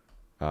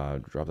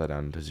 drop that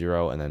down to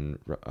 0, and then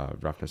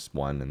roughness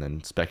 1, and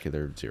then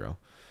specular 0,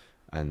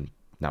 and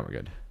now we're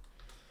good.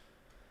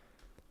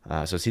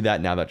 So see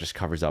that now that just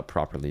covers up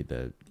properly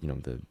the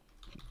the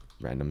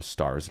random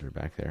stars that are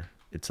back there.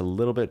 It's a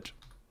little bit,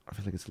 I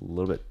feel like it's a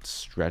little bit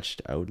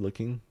stretched out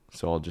looking,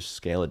 so I'll just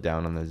scale it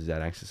down on the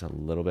z-axis a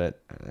little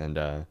bit, and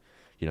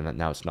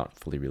now it's not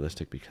fully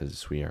realistic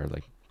because we are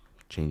like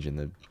changing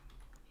the,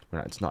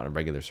 it's not a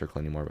regular circle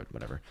anymore, but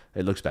whatever.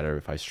 It looks better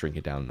if I shrink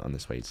it down on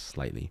this way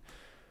slightly,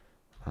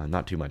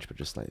 not too much, but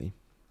just slightly.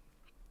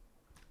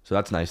 So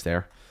that's nice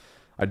there.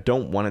 I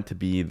don't want it to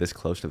be this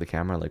close to the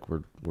camera, like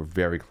we're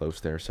very close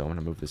there, so I'm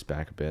gonna move this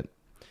back a bit,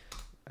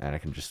 and I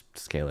can just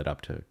scale it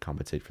up to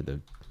compensate for the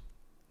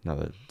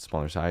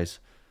smaller size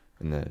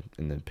in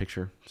the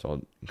picture. So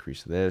I'll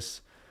increase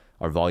this.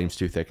 Our volume's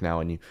too thick now,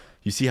 and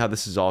you see how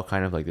this is all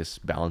kind of like this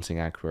balancing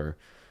act where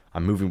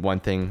I'm moving one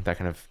thing that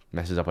kind of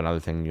messes up another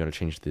thing. You got to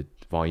change the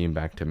volume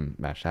back to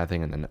match that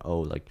thing, and then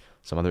like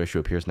some other issue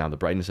appears. Now the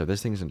brightness of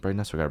this thing isn't bright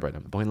enough, so we got to brighten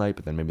up the point light,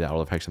 but then maybe that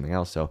will affect something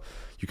else. So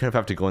you kind of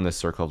have to go in this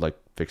circle of like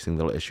fixing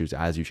little issues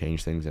as you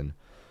change things, and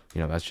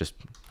that's just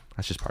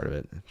part of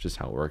it. It's just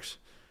how it works.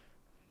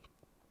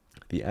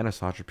 The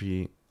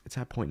anisotropy, it's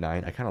at 0.9.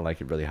 I kind of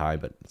like it really high,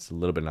 but it's a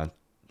little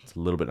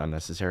bit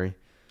unnecessary.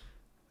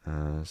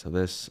 So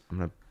this, I'm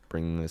gonna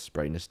bring this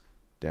brightness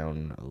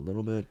down a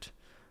little bit.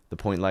 The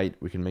point light,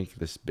 we can make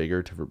this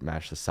bigger to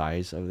match the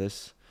size of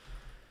this,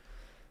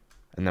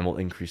 and then we'll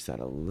increase that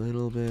a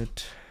little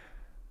bit,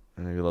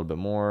 and maybe a little bit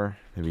more,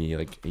 maybe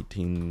like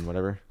 18,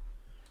 whatever.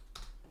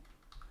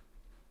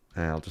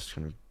 And I'll just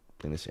kind of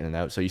bring this in and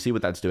out. So you see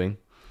what that's doing?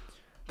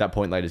 That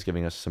point light is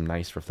giving us some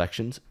nice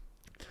reflections,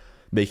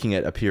 making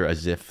it appear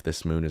as if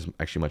this moon is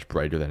actually much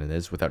brighter than it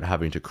is without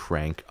having to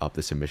crank up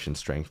this emission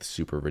strength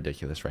super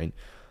ridiculous, right?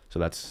 So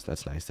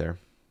that's nice there.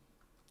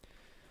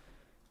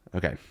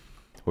 Okay,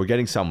 we're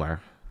getting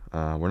somewhere.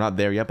 We're not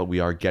there yet, but we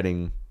are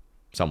getting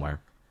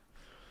somewhere.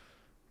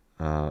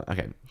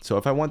 Okay, so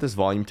if I want this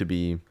volume to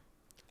be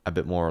a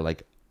bit more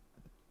like,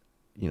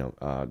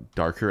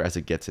 darker as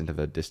it gets into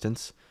the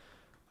distance,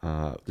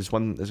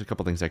 There's a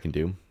couple things I can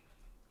do.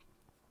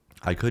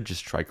 I could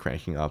just try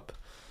cranking up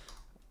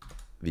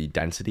the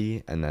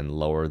density and then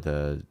lower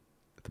the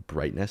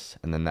brightness,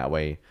 and then that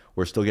way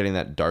we're still getting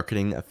that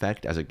darkening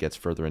effect as it gets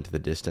further into the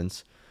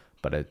distance,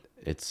 but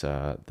it's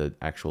the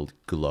actual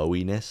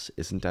glowiness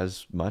isn't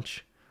as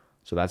much.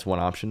 So that's one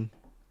option.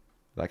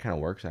 That kind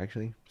of works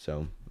actually.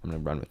 So I'm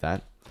gonna run with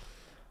that.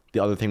 The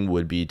other thing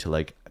would be to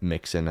like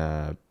mix in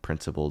a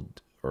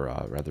principled, or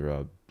rather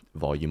a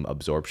volume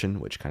absorption,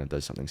 which kind of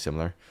does something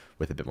similar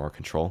with a bit more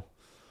control.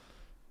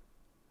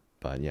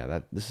 But yeah,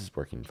 this is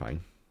working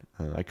fine.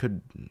 I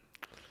could.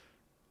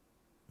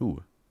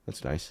 Ooh,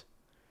 that's nice.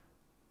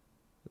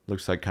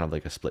 Looks like kind of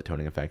like a split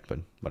toning effect, but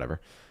whatever.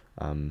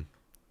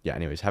 Yeah,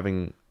 anyways,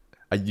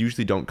 I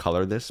usually don't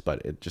color this,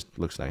 but it just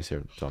looks nice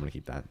here, so I'm gonna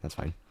keep that. That's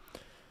fine.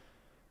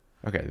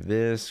 Okay,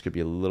 this could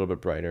be a little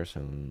bit brighter,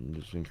 so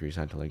just increase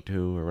that to like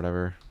 2 or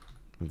whatever.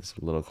 Move this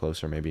a little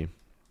closer maybe.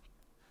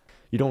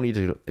 You don't need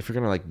to, if you're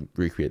gonna like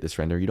recreate this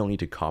render, you don't need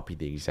to copy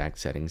the exact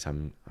settings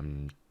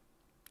I'm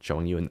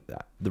showing you. And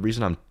the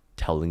reason I'm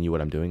telling you what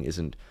I'm doing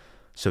isn't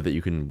so that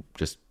you can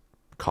just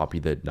copy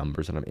the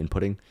numbers that I'm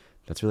inputting.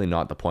 That's really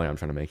not the point I'm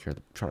trying to make here.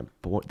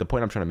 The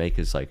point I'm trying to make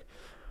is like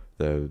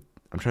I'm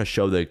trying to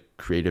show the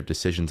creative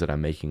decisions that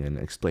I'm making and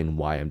explain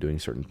why I'm doing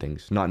certain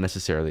things. Not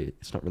necessarily,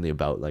 it's not really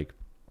about like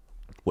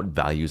what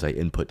values I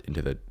input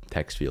into the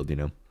text field, you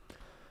know.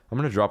 I'm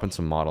gonna drop in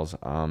some models.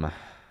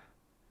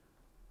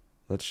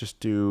 Let's just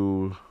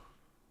do,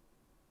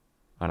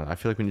 I don't know, I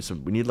feel like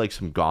we need like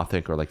some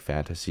gothic or like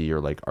fantasy or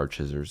like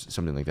arches or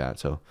something like that.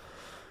 So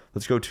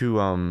let's go to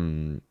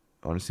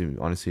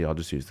honestly I'll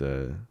just use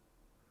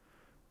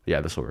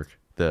this will work.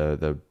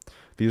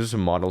 These are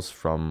some models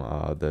from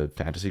the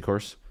fantasy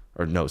course,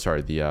 or no,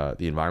 sorry, the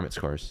environments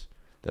course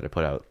that I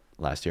put out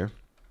last year.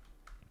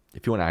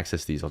 If you want to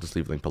access these, I'll just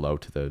leave a link below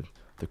to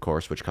the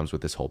course, which comes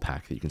with this whole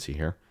pack that you can see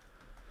here.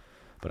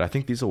 But I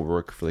think these will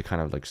work for the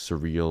kind of like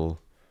surreal,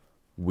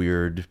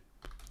 weird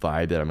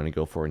vibe that I'm going to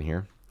go for in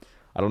here.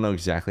 I don't know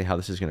exactly how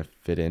this is going to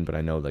fit in, but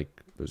I know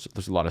like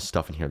there's a lot of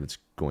stuff in here that's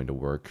going to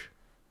work.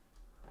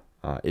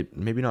 It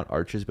maybe not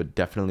arches, but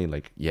definitely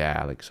like,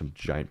 yeah, like some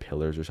giant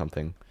pillars or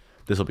something.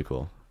 This will be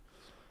cool.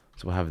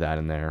 So we'll have that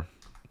in there.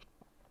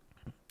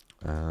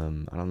 I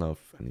don't know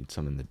if I need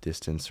some in the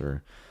distance,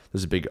 or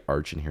there's a big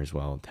arch in here as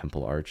well,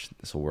 temple arch.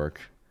 This will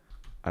work.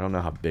 I don't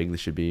know how big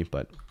this should be,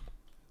 but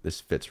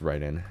this fits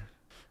right in.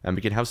 And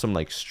we can have some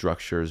like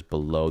structures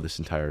below this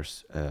entire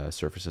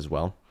surface as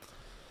well.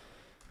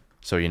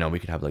 So, you know, we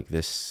could have like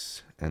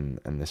this and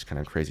this kind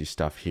of crazy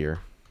stuff here.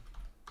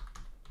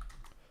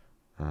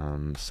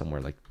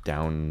 Somewhere like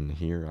down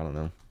here, I don't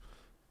know.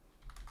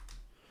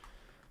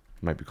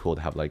 It might be cool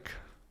to have like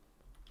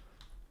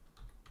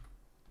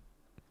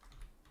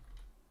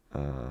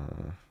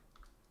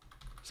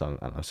some,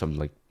 I don't know, some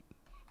like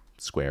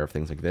square of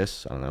things like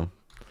this. I don't know.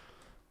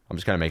 I'm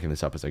just kind of making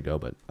this up as I go,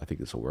 but I think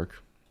this will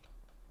work.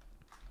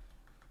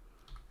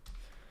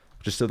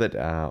 Just so that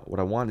what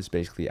I want is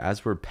basically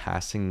as we're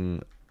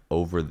passing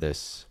over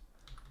this,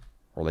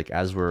 or like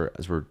as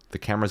the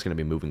camera's going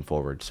to be moving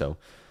forward. So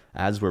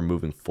as we're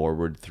moving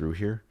forward through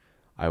here,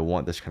 I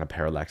want this kind of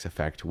parallax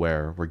effect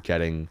where we're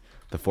getting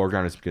the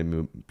foreground is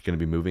going to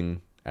be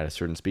moving at a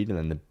certain speed, and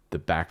then the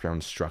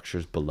background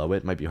structures below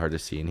it might be hard to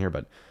see in here,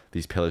 but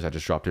these pillars I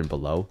just dropped in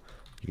below,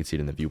 you can see it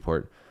in the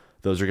viewport.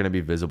 Those are going to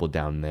be visible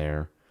down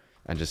there,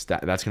 and just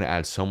that's going to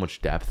add so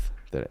much depth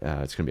that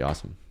it's going to be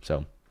awesome.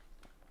 So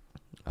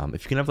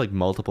if you can have like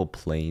multiple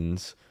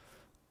planes,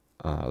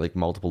 like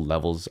multiple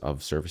levels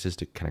of surfaces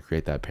to kind of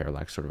create that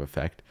parallax sort of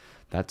effect,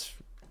 that's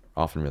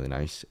often really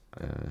nice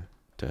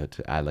to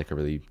add like a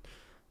really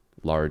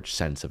large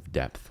sense of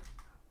depth.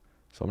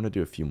 So I'm going to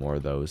do a few more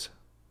of those.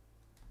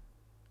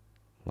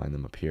 Line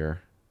them up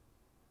here.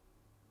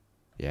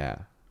 Yeah.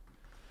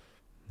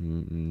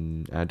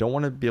 I don't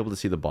want to be able to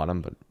see the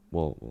bottom, but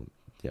we'll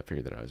yeah,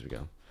 figure that out as we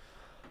go.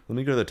 Let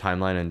me go to the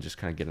timeline and just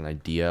kind of get an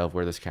idea of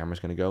where this camera is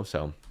going to go.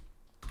 So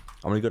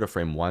I'm going to go to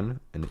frame 1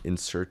 and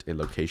insert a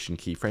location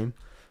keyframe.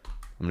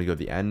 I'm going to go to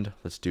the end.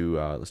 Let's do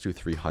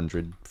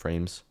 300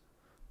 frames.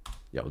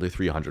 Yeah, we'll do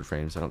 300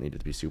 frames. I don't need it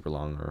to be super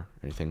long or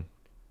anything.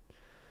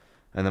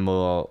 And then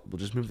we'll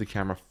just move the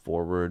camera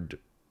forward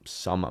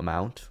some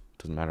amount.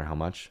 Doesn't matter how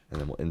much. And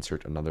then we'll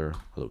insert another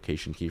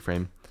location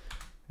keyframe.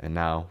 And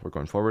now we're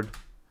going forward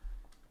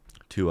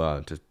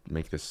to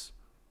make this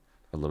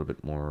a little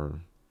bit more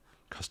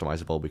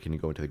customizable. We can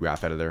go into the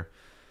graph editor.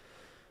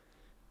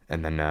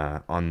 And then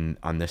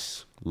on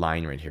this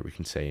line right here, we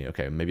can say,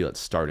 okay, maybe let's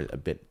start it a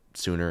bit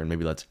sooner and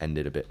maybe let's end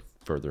it a bit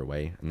further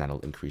away, and that'll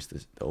increase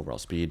the overall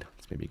speed.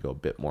 Let's maybe go a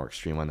bit more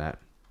extreme on that.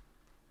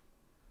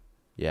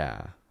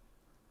 Yeah.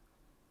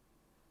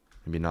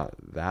 Maybe not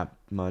that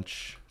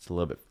much. It's a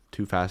little bit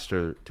too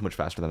much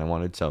faster than I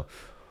wanted. So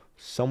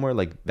somewhere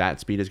like that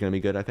speed is going to be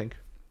good, I think.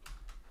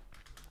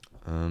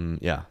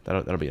 Yeah,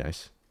 that'll be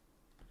nice.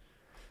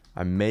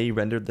 I may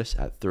render this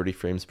at 30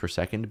 frames per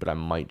second, but I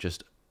might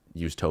just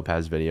use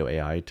Topaz Video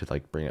AI to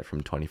like bring it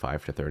from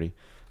 25 to 30,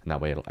 and that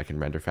way I can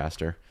render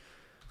faster.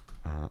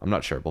 I'm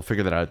not sure. We'll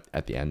figure that out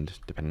at the end.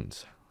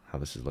 Depends how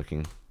this is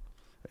looking.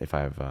 If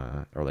I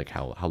have, or like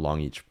how long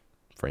each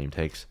frame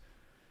takes.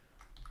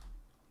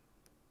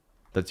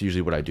 That's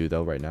usually what I do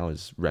though right now,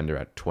 is render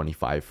at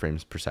 25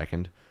 frames per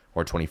second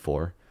or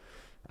 24,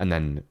 and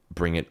then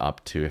bring it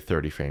up to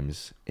 30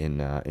 frames in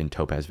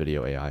Topaz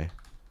Video AI.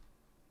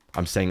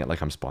 I'm saying it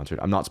like I'm sponsored.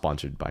 I'm not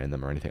sponsored by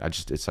them or anything.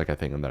 It's like a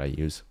thing that I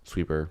use.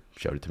 Sweeper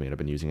showed it to me and I've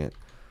been using it.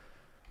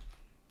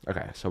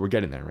 Okay, so we're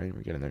getting there, right?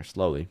 We're getting there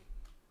slowly.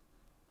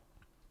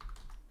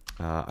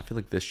 I feel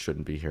like this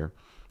shouldn't be here.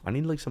 I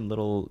need like some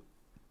little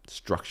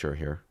structure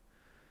here.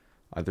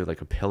 Either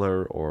like a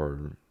pillar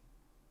or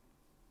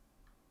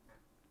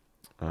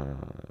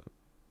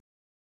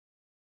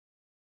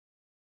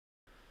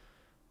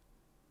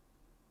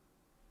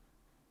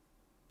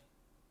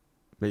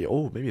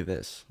maybe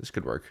this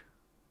could work.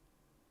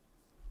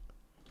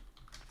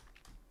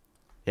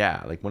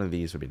 Yeah, like one of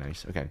these would be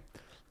nice. Okay,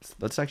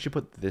 let's actually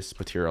put this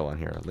material on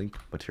here, link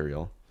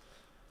material.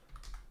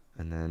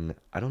 And then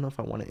I don't know if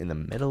I want it in the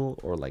middle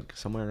or like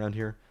somewhere around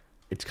here.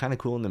 It's kind of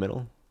cool in the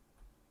middle.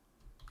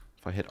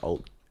 If I hit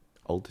Alt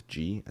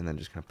G and then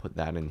just kind of put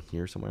that in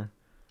here somewhere.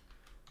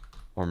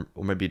 Or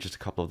maybe just a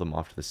couple of them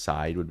off to the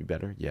side would be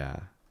better.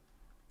 Yeah.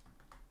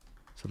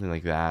 Something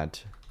like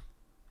that.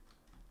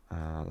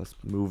 Let's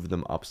move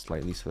them up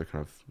slightly so they're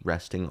kind of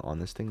resting on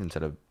this thing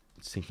instead of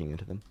sinking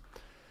into them.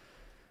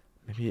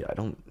 Maybe I'm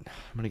going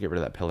to get rid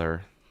of that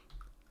pillar.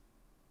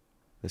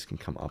 This can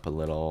come up a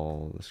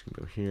little. This can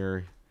go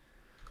here.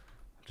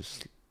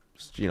 Just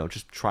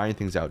trying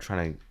things out,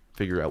 trying to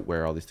figure out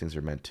where all these things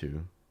are meant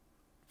to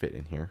fit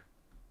in here.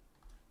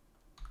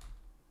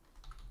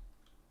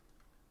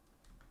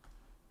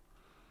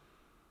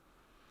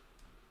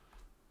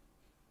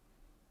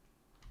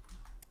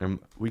 And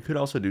we could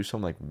also do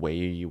some like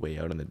way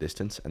out in the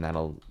distance, and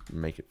that'll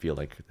make it feel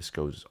like this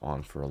goes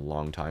on for a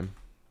long time.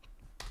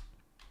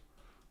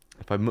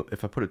 If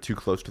I put it too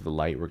close to the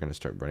light, we're gonna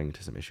start running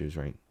into some issues,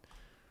 right?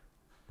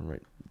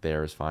 Right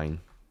there is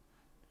fine.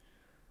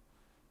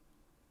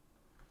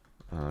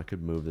 I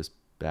could move this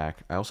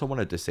back. I also want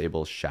to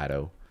disable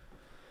shadow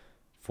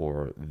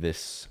for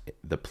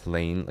the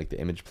plane, like the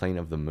image plane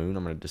of the moon.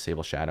 I'm gonna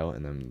disable shadow,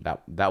 and then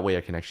that way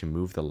I can actually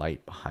move the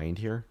light behind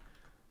here.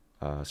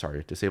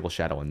 Disable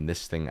shadow on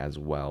this thing as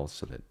well,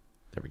 so that,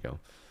 there we go.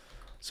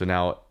 So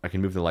now I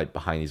can move the light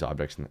behind these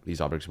objects, and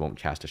these objects won't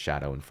cast a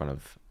shadow in front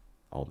of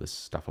all this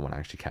stuff I want to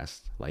actually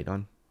cast light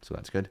on, so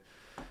that's good.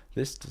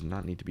 This does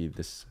not need to be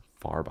this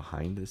far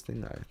behind this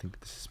thing. I think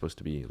this is supposed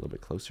to be a little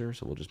bit closer,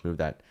 so we'll just move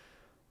that.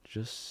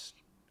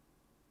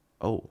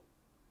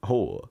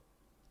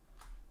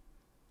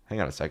 Hang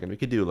on a second. We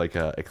could do like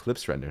a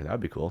eclipse render. That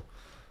would be cool.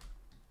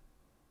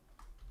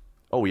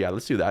 Oh yeah,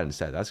 let's do that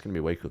instead. That's going to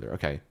be way cooler.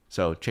 Okay,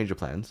 so change of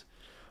plans.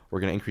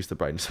 We're going to increase the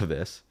brightness of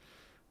this.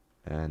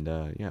 And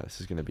yeah, this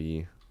is going to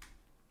be...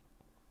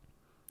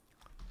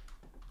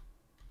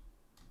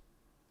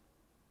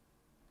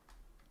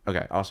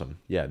 Okay, awesome.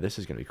 Yeah, this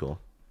is going to be cool.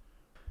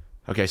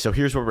 Okay, so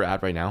here's where we're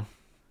at right now.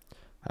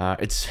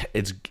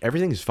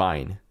 Everything's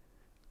fine.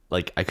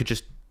 Like, I could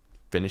just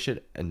finish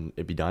it and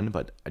it'd be done,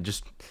 but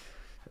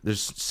there's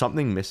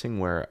something missing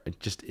where it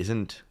just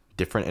isn't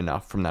different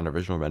enough from that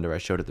original render I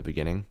showed at the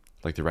beginning.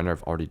 Like the render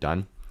I've already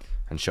done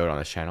and showed on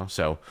this channel.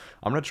 So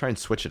I'm going to try and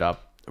switch it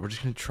up. We're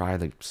just going to try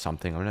like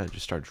something. I'm going to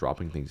just start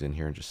dropping things in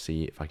here and just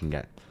see if I can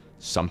get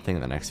something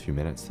in the next few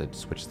minutes that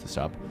switches this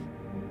up.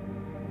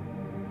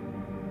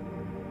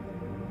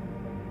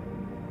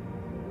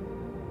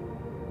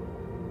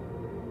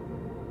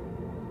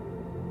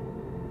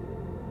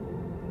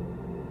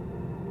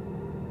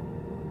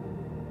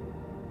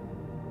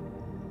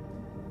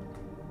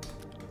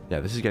 Yeah,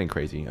 this is getting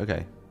crazy.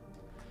 Okay.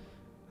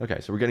 Okay,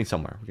 so we're getting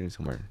somewhere.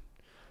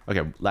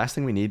 Okay, last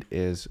thing we need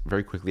is,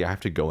 very quickly, I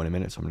have to go in a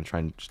minute, so I'm going to try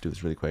and just do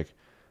this really quick.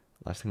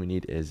 Last thing we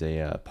need is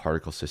a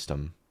particle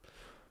system.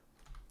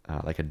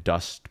 Like a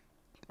dust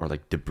or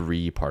like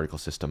debris particle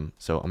system.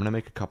 So I'm going to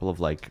make a couple of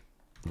like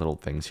little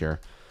things here.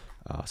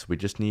 So we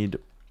just need,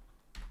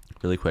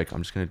 really quick,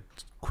 I'm just going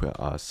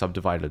to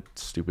subdivide a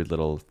stupid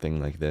little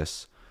thing like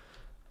this.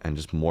 And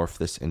just morph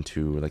this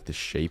into like the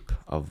shape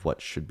of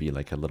what should be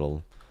like a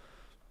little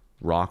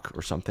rock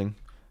or something.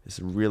 This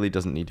really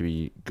doesn't need to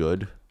be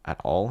good at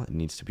all. It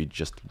needs to be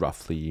just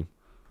roughly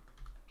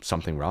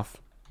something rough,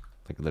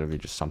 like literally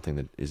just something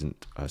that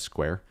isn't a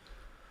square.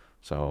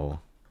 So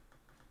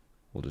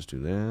we'll just do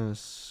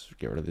this,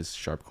 get rid of these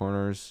sharp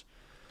corners,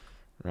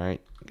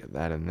 right? Get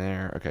that in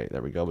there. Okay,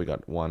 there we go. We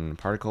got one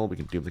particle. We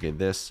can duplicate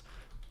this,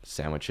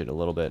 sandwich it a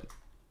little bit,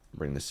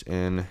 bring this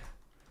in,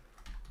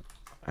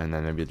 and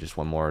then maybe just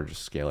one more,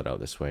 just scale it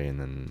out this way, and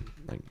then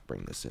like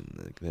bring this in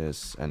like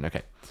this. And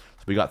okay,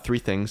 so we got three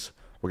things.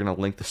 We're going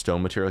to link the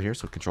stone material here.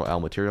 So Control L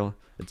material.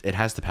 It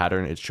has the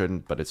pattern. It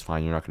shouldn't, but it's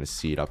fine. You're not going to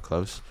see it up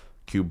close.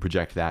 Cube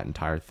project that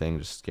entire thing.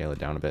 Just scale it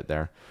down a bit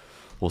there.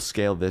 We'll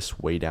scale this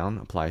way down.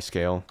 Apply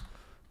scale.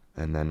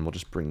 And then we'll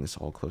just bring this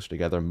all closer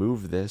together.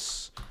 Move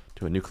this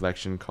to a new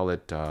collection. Call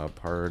it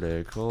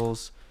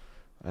particles.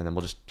 And then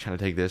we'll just kind of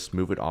take this,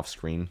 move it off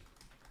screen.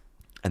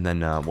 And then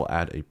we'll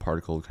add a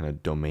particle kind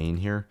of domain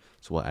here.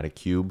 So we'll add a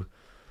cube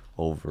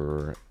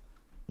over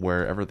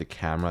wherever the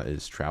camera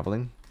is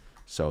traveling.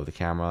 So the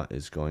camera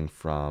is going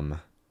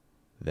from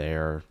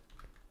there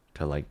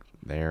to like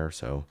there.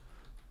 So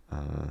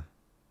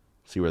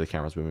see where the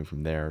camera's moving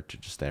from there to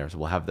just there. So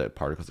we'll have the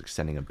particles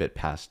extending a bit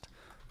past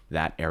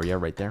that area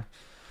right there.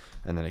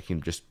 And then it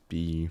can just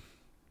be,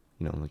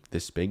 you know, like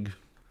this big,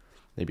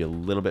 maybe a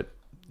little bit,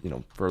 you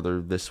know,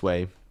 further this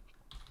way.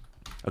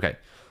 Okay,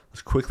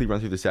 let's quickly run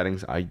through the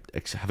settings. I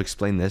have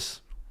explained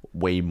this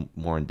way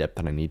more in depth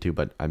than I need to,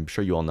 but I'm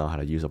sure you all know how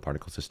to use a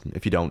particle system.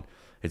 If you don't,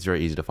 it's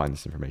very easy to find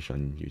this information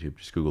on YouTube.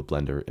 Just Google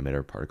Blender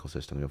emitter particle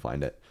system, you'll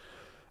find it.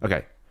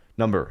 Okay,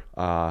 number,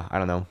 I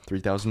don't know,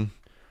 3000.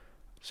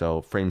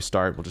 So frame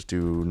start, we'll just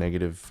do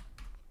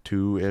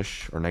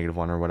 -2-ish or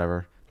 -1 or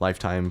whatever.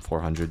 Lifetime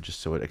 400, just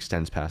so it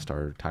extends past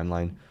our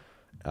timeline.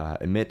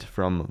 Emit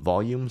from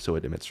volume, so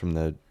it emits from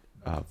the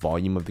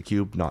volume of the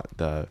cube, not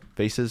the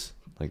faces,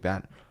 like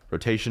that.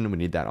 Rotation, we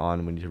need that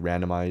on. We need to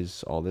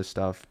randomize all this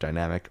stuff.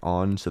 Dynamic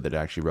on, so that it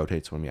actually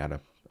rotates when we add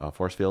a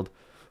force field.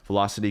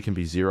 Velocity can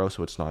be 0,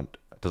 so it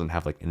doesn't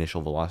have like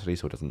initial velocity,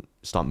 so it doesn't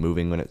stop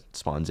moving when it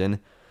spawns in.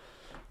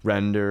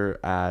 Render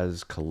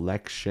as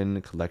collection.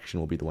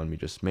 Collection will be the one we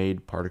just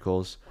made,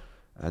 particles,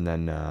 and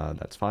then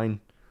that's fine.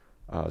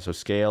 So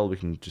scale, we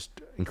can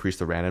just increase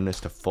the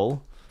randomness to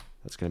full.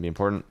 That's going to be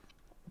important.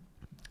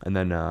 And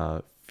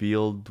then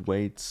field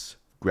weights,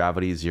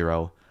 gravity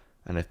 0.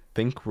 And I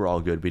think we're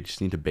all good. We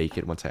just need to bake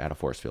it once I add a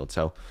force field.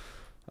 So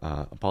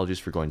apologies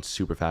for going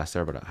super fast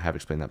there, but I have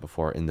explained that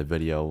before in the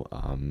video.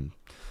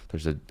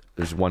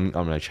 There's one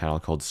on my channel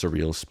called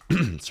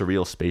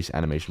Surreal Space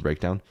Animation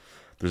Breakdown.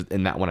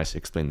 In that one, I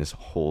explain this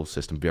whole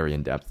system very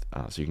in depth,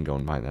 so you can go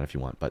and find that if you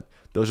want. But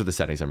those are the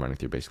settings I'm running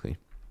through, basically.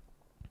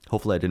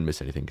 Hopefully I didn't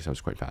miss anything because I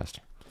was quite fast.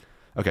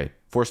 Okay,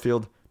 force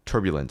field,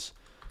 turbulence,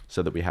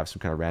 so that we have some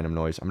kind of random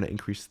noise. I'm going to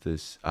increase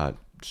this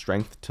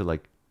strength to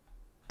like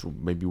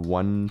maybe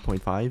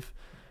 1.5.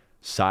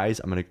 Size,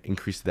 I'm going to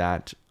increase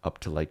that up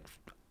to like,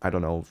 I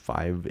don't know,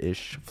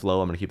 5-ish.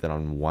 Flow, I'm going to keep that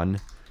on 1.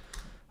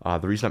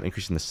 The reason I'm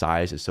increasing the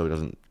size is so it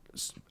doesn't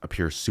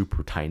appear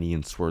super tiny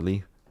and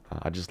swirly.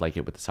 I just like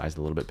it with the size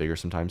a little bit bigger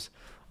sometimes.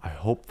 I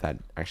hope that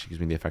actually gives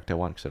me the effect I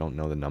want, because I don't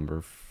know the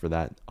number for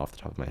that off the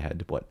top of my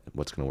head,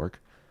 what's going to work.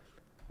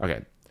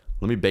 Okay,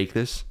 let me bake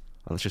this.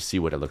 Let's just see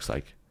what it looks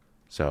like.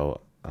 So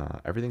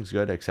everything's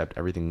good, except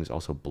everything's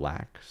also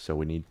black. So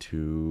we need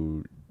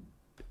to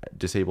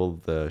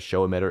disable the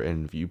show emitter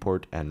in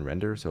viewport and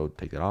render. So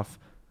take that off.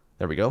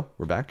 There we go.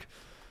 We're back.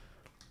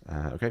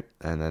 Okay,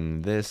 and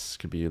then this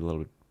could be a little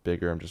bit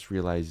bigger. I'm just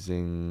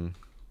realizing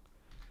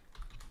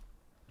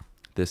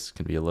this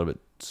can be a little bit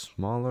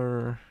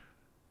smaller,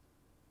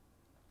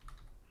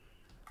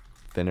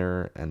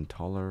 thinner, and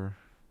taller.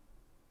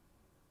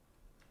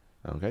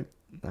 Okay,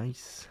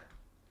 nice.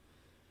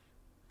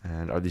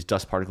 And are these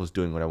dust particles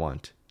doing what I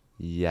want?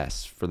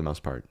 Yes, for the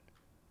most part.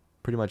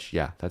 Pretty much,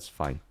 yeah, that's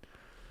fine.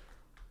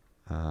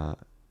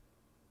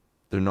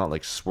 They're not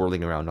like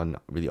swirling around on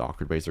really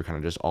awkward ways. They're kind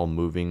of just all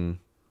moving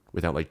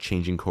without like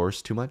changing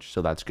course too much,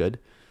 so that's good.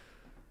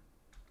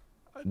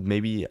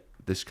 Maybe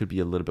this could be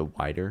a little bit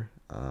wider.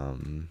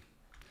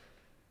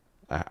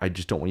 I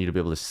just don't want you to be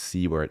able to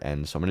see where it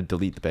ends, so I'm going to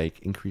delete the bake,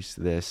 increase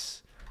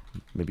this,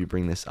 maybe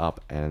bring this up,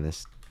 and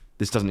this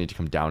doesn't need to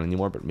come down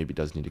anymore, but maybe it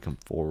does need to come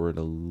forward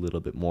a little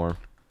bit more.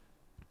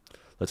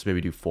 Let's maybe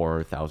do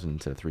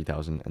 4,000 to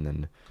 3,000, and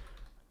then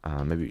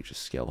maybe we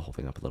just scale the whole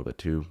thing up a little bit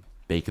too.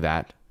 Bake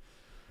that.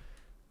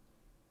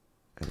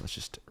 And let's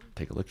just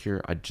take a look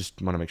here. I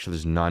just want to make sure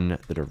there's none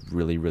that are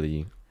really,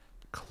 really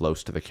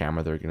close to the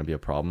camera that are going to be a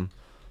problem.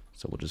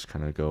 So we'll just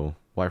kind of go,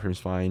 wireframe's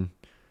fine.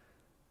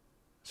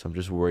 So I'm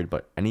just worried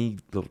about any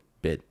little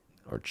bit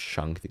or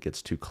chunk that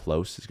gets too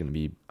close is going to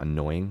be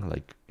annoying.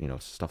 Like, you know,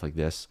 stuff like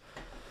this.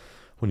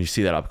 When you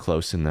see that up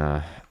close in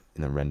the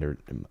render,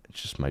 it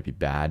just might be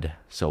bad.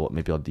 So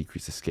maybe I'll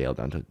decrease the scale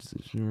down to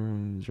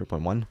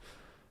 0.1.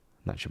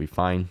 That should be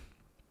fine.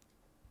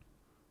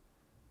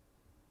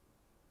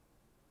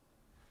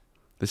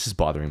 This is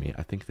bothering me.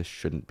 I think this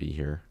shouldn't be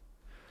here.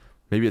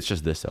 Maybe it's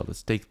just this though.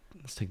 Let's take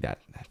that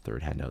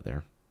third hand out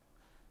there.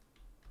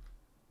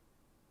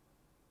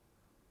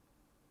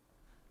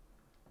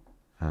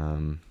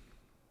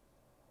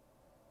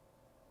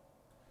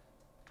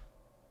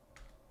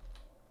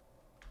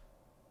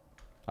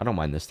 I don't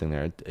mind this thing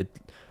there.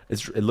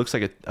 It looks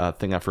like a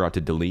thing I forgot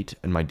to delete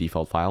in my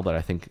default file, but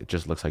I think it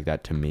just looks like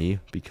that to me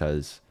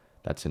because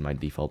that's in my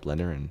default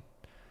Blender, and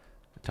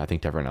I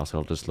think to everyone else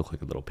it'll just look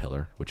like a little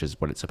pillar, which is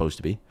what it's supposed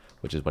to be,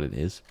 which is what it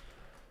is.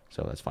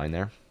 So that's fine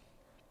there.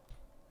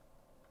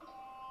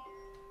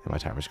 And my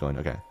timer's going.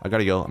 Okay, I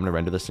gotta go. I'm gonna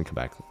render this and come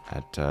back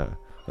at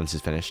when this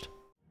is finished.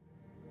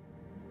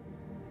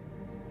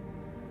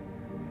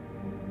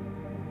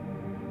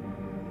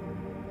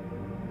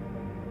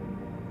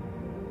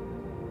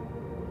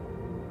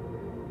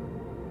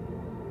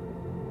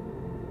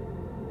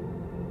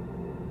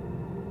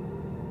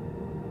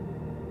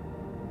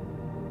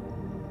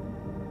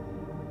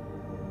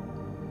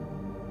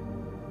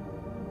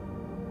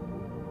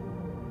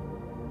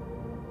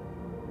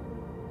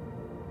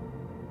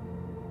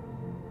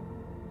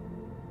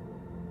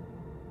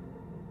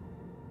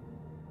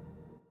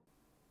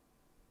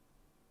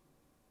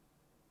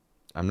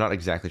 I'm not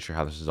exactly sure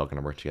how this is all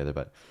going to work together,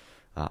 but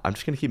I'm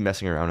just going to keep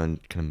messing around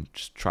and kind of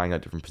just trying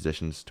out different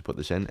positions to put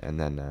this in, and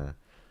then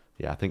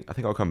yeah, I think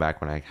I'll come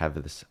back when I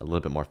have this a little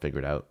bit more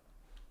figured out.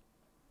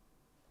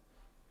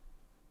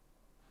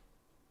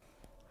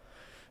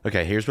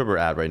 Okay, here's where we're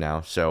at right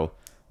now. So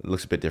it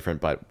looks a bit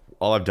different, but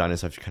all I've done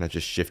is I've kind of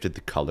just shifted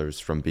the colors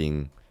from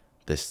being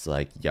this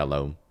like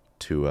yellow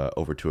to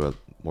over to a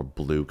more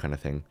blue kind of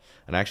thing.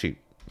 And I actually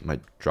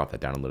might drop that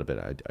down a little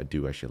bit. I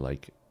do actually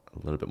like a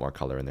little bit more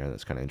color in there.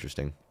 That's kind of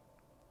interesting.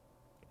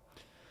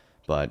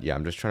 But yeah,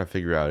 I'm just trying to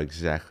figure out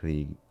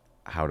exactly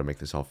how to make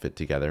this all fit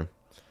together.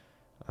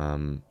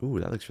 Ooh,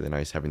 that looks really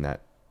nice having that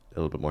a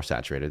little bit more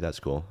saturated. That's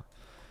cool.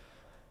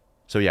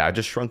 So yeah, I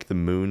just shrunk the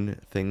moon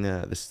thing,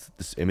 this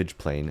image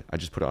plane. I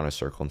just put it on a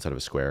circle instead of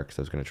a square because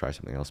I was going to try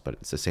something else, but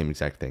it's the same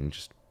exact thing.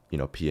 Just, you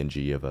know,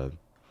 PNG of a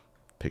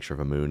picture of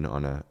a moon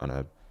on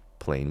a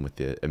plane with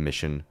the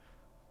emission,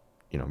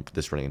 you know,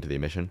 this running into the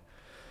emission.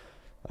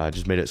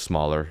 Just made it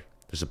smaller.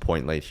 There's a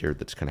point light here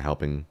that's kind of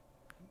helping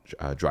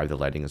drive the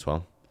lighting as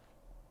well.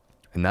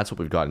 And that's what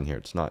we've got in here.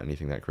 It's not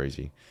anything that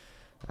crazy.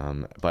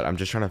 But I'm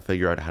just trying to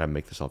figure out how to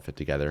make this all fit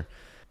together.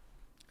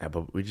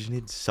 But we just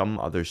need some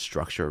other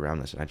structure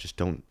around this, and I just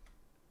don't...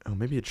 Oh,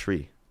 maybe a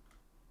tree.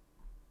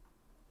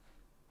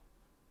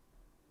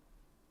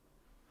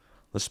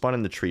 Let's spawn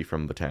in the tree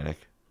from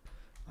Botanic.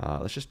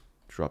 Let's just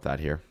drop that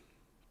here.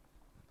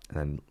 And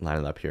then line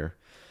it up here.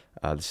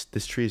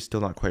 This tree is still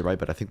not quite right,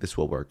 but I think this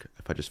will work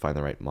if I just find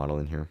the right model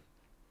in here.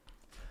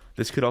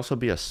 This could also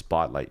be a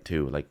spotlight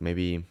too. Like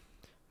maybe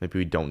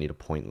we don't need a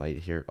point light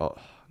here. Oh,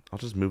 I'll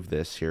just move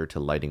this here to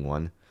lighting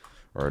 1.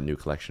 Or a new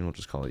collection, we'll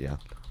just call it, yeah.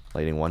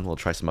 Lighting 1. We'll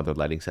try some other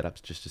lighting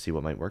setups just to see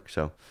what might work.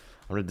 So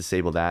I'm going to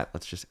disable that.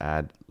 Let's just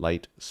add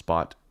light,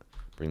 spot,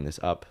 bring this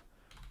up.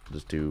 We'll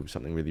just do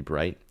something really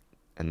bright.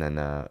 And then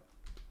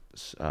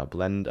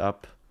blend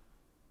up,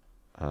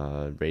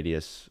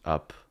 radius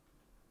up,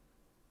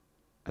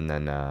 and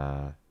then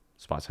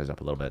spot size up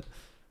a little bit.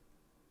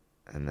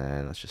 And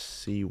then let's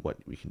just see what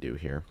we can do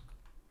here.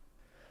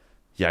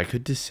 Yeah, I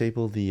could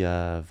disable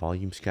the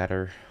volume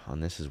scatter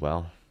on this as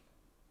well.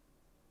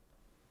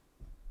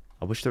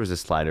 I wish there was a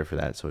slider for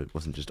that so it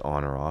wasn't just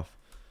on or off.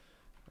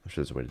 I'm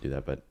sure there's a way to do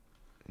that, but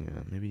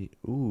yeah, maybe.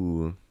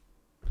 Ooh,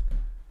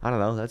 I don't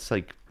know. That's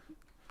like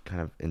kind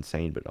of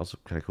insane, but also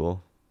kind of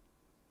cool.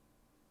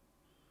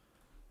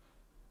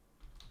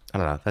 I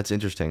don't know. That's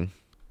interesting.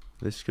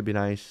 This could be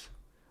nice.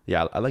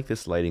 Yeah, I like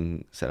this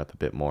lighting setup a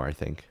bit more, I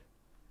think.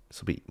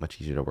 This will be much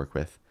easier to work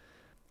with.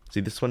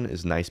 See, this one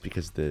is nice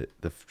because the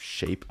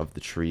shape of the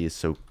tree is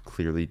so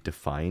clearly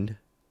defined.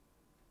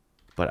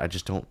 But I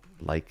just don't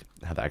like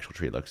how the actual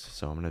tree looks,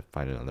 so I'm going to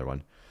find another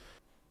one.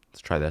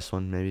 Let's try this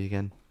one maybe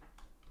again.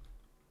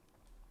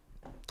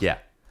 Yeah,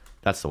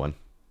 that's the one.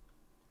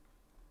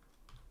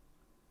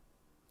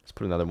 Let's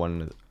put another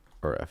one,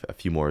 or a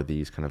few more of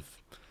these kind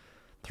of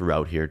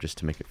throughout here just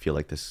to make it feel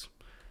like this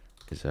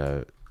is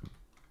a,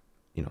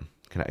 you know,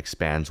 kind of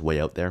expands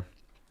way out there.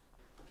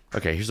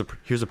 Okay,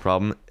 here's a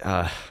problem.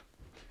 I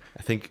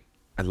think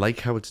I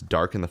like how it's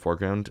dark in the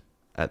foreground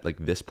at like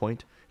this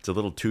point. It's a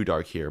little too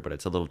dark here, but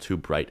it's a little too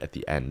bright at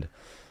the end.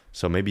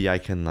 So maybe I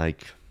can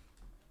like...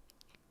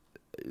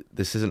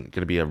 This isn't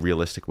going to be a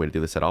realistic way to do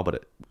this at all,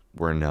 but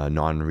we're in a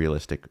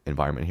non-realistic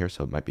environment here,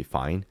 so it might be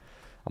fine.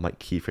 I might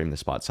keyframe the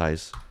spot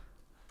size.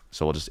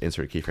 So we'll just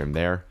insert a keyframe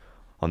there.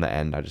 On the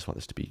end, I just want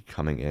this to be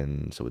coming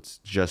in, so it's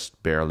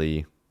just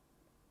barely,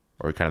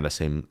 or kind of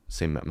the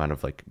same amount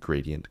of like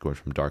gradient going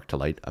from dark to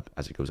light up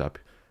as it goes up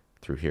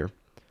through here.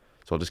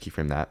 So I'll just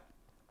keyframe that.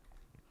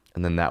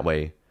 And then that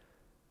way,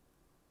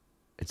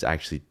 it's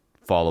actually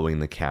following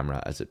the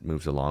camera as it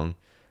moves along,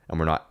 and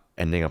we're not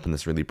ending up in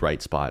this really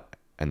bright spot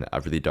and a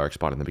really dark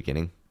spot in the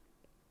beginning.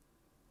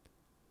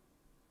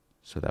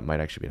 So that might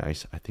actually be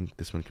nice. I think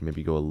this one can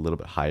maybe go a little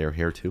bit higher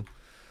here too.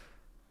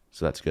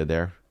 So that's good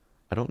there.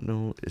 I don't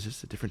know, is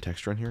this a different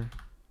texture on here?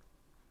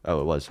 Oh,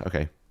 it was.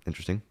 Okay,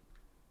 interesting.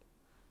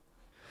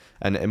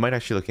 And it might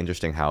actually look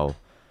interesting how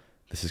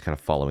this is kind of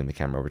following the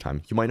camera over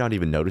time. You might not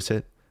even notice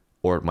it,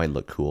 or it might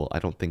look cool. I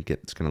don't think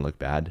it's going to look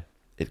bad.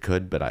 It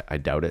could, but I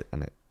doubt it,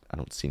 and I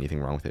don't see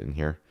anything wrong with it in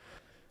here.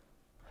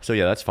 So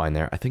yeah, that's fine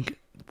there. I think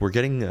we're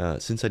getting,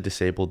 since I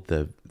disabled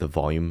the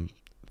volume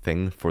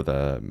thing for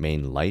the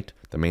main light,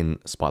 the main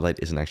spotlight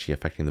isn't actually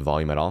affecting the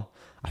volume at all.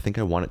 I think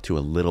I want it to a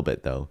little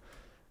bit though.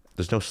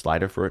 There's no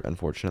slider for it,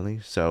 unfortunately.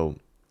 So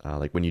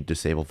like when you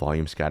disable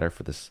volume scatter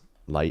for this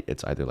light,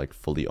 it's either like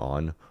fully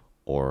on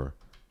or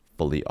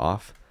fully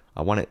off.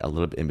 I want it a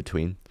little bit in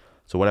between.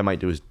 So what I might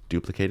do is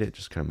duplicate it,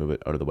 just kind of move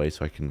it out of the way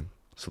so I can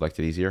select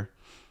it easier.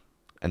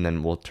 And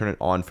then we'll turn it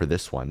on for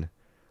this one,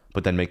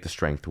 but then make the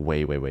strength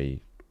way, way,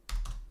 way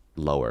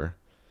lower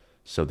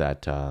so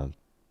that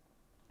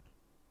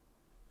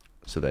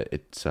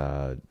it's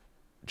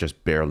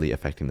just barely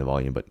affecting the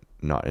volume, but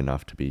not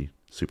enough to be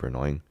super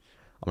annoying.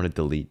 I'm going to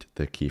delete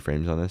the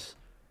keyframes on this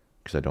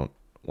because I don't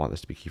want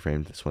this to be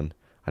keyframed, this one.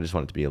 I just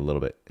want it to be a little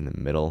bit in the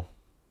middle.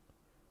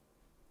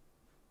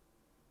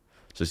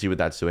 So see what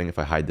that's doing if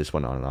I hide this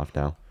one on and off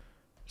now.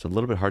 It's a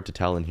little bit hard to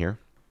tell in here.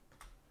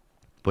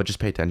 but just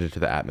pay attention to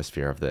the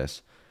atmosphere of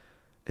this.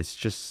 It's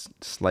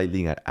just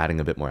slightly adding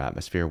a bit more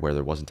atmosphere where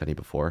there wasn't any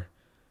before.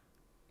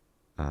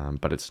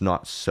 But it's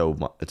not so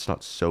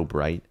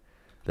bright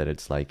that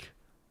it's like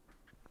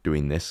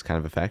doing this kind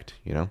of effect,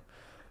 you know?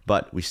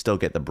 But we still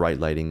get the bright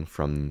lighting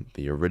from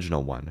the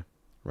original one,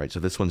 right? So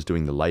this one's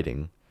doing the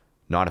lighting,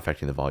 not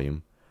affecting the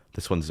volume.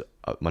 This one's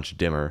much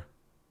dimmer,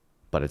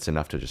 but it's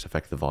enough to just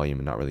affect the volume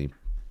and not really,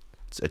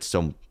 it's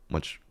so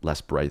much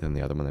less bright than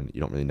the other one that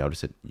you don't really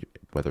notice it,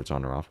 whether it's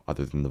on or off,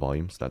 other than the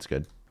volume, so that's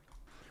good.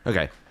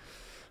 Okay,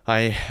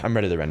 I'm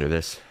ready to render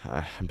this.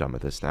 I'm done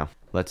with this now.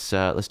 Let's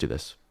do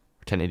this.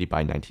 1080 by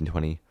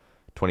 1920,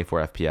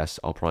 24 FPS.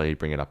 I'll probably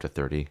bring it up to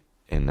 30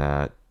 in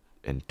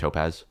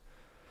Topaz.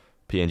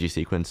 PNG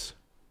sequence.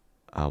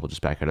 We'll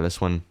just back out of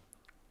this one.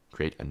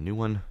 Create a new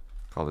one.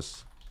 Call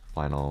this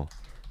final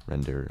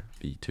render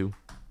v2.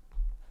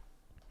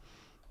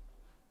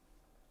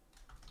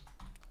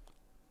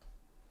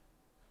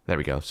 There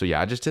we go. So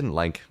yeah, I just didn't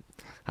like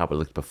how it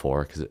looked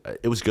before because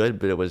it was good,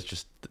 but it was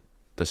just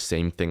the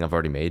same thing I've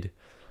already made.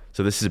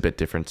 So this is a bit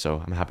different.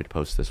 So I'm happy to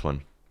post this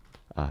one.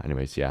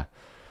 Anyways, yeah.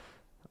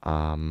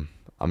 I'm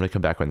gonna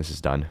come back when this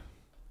is done,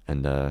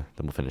 and then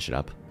we'll finish it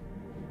up.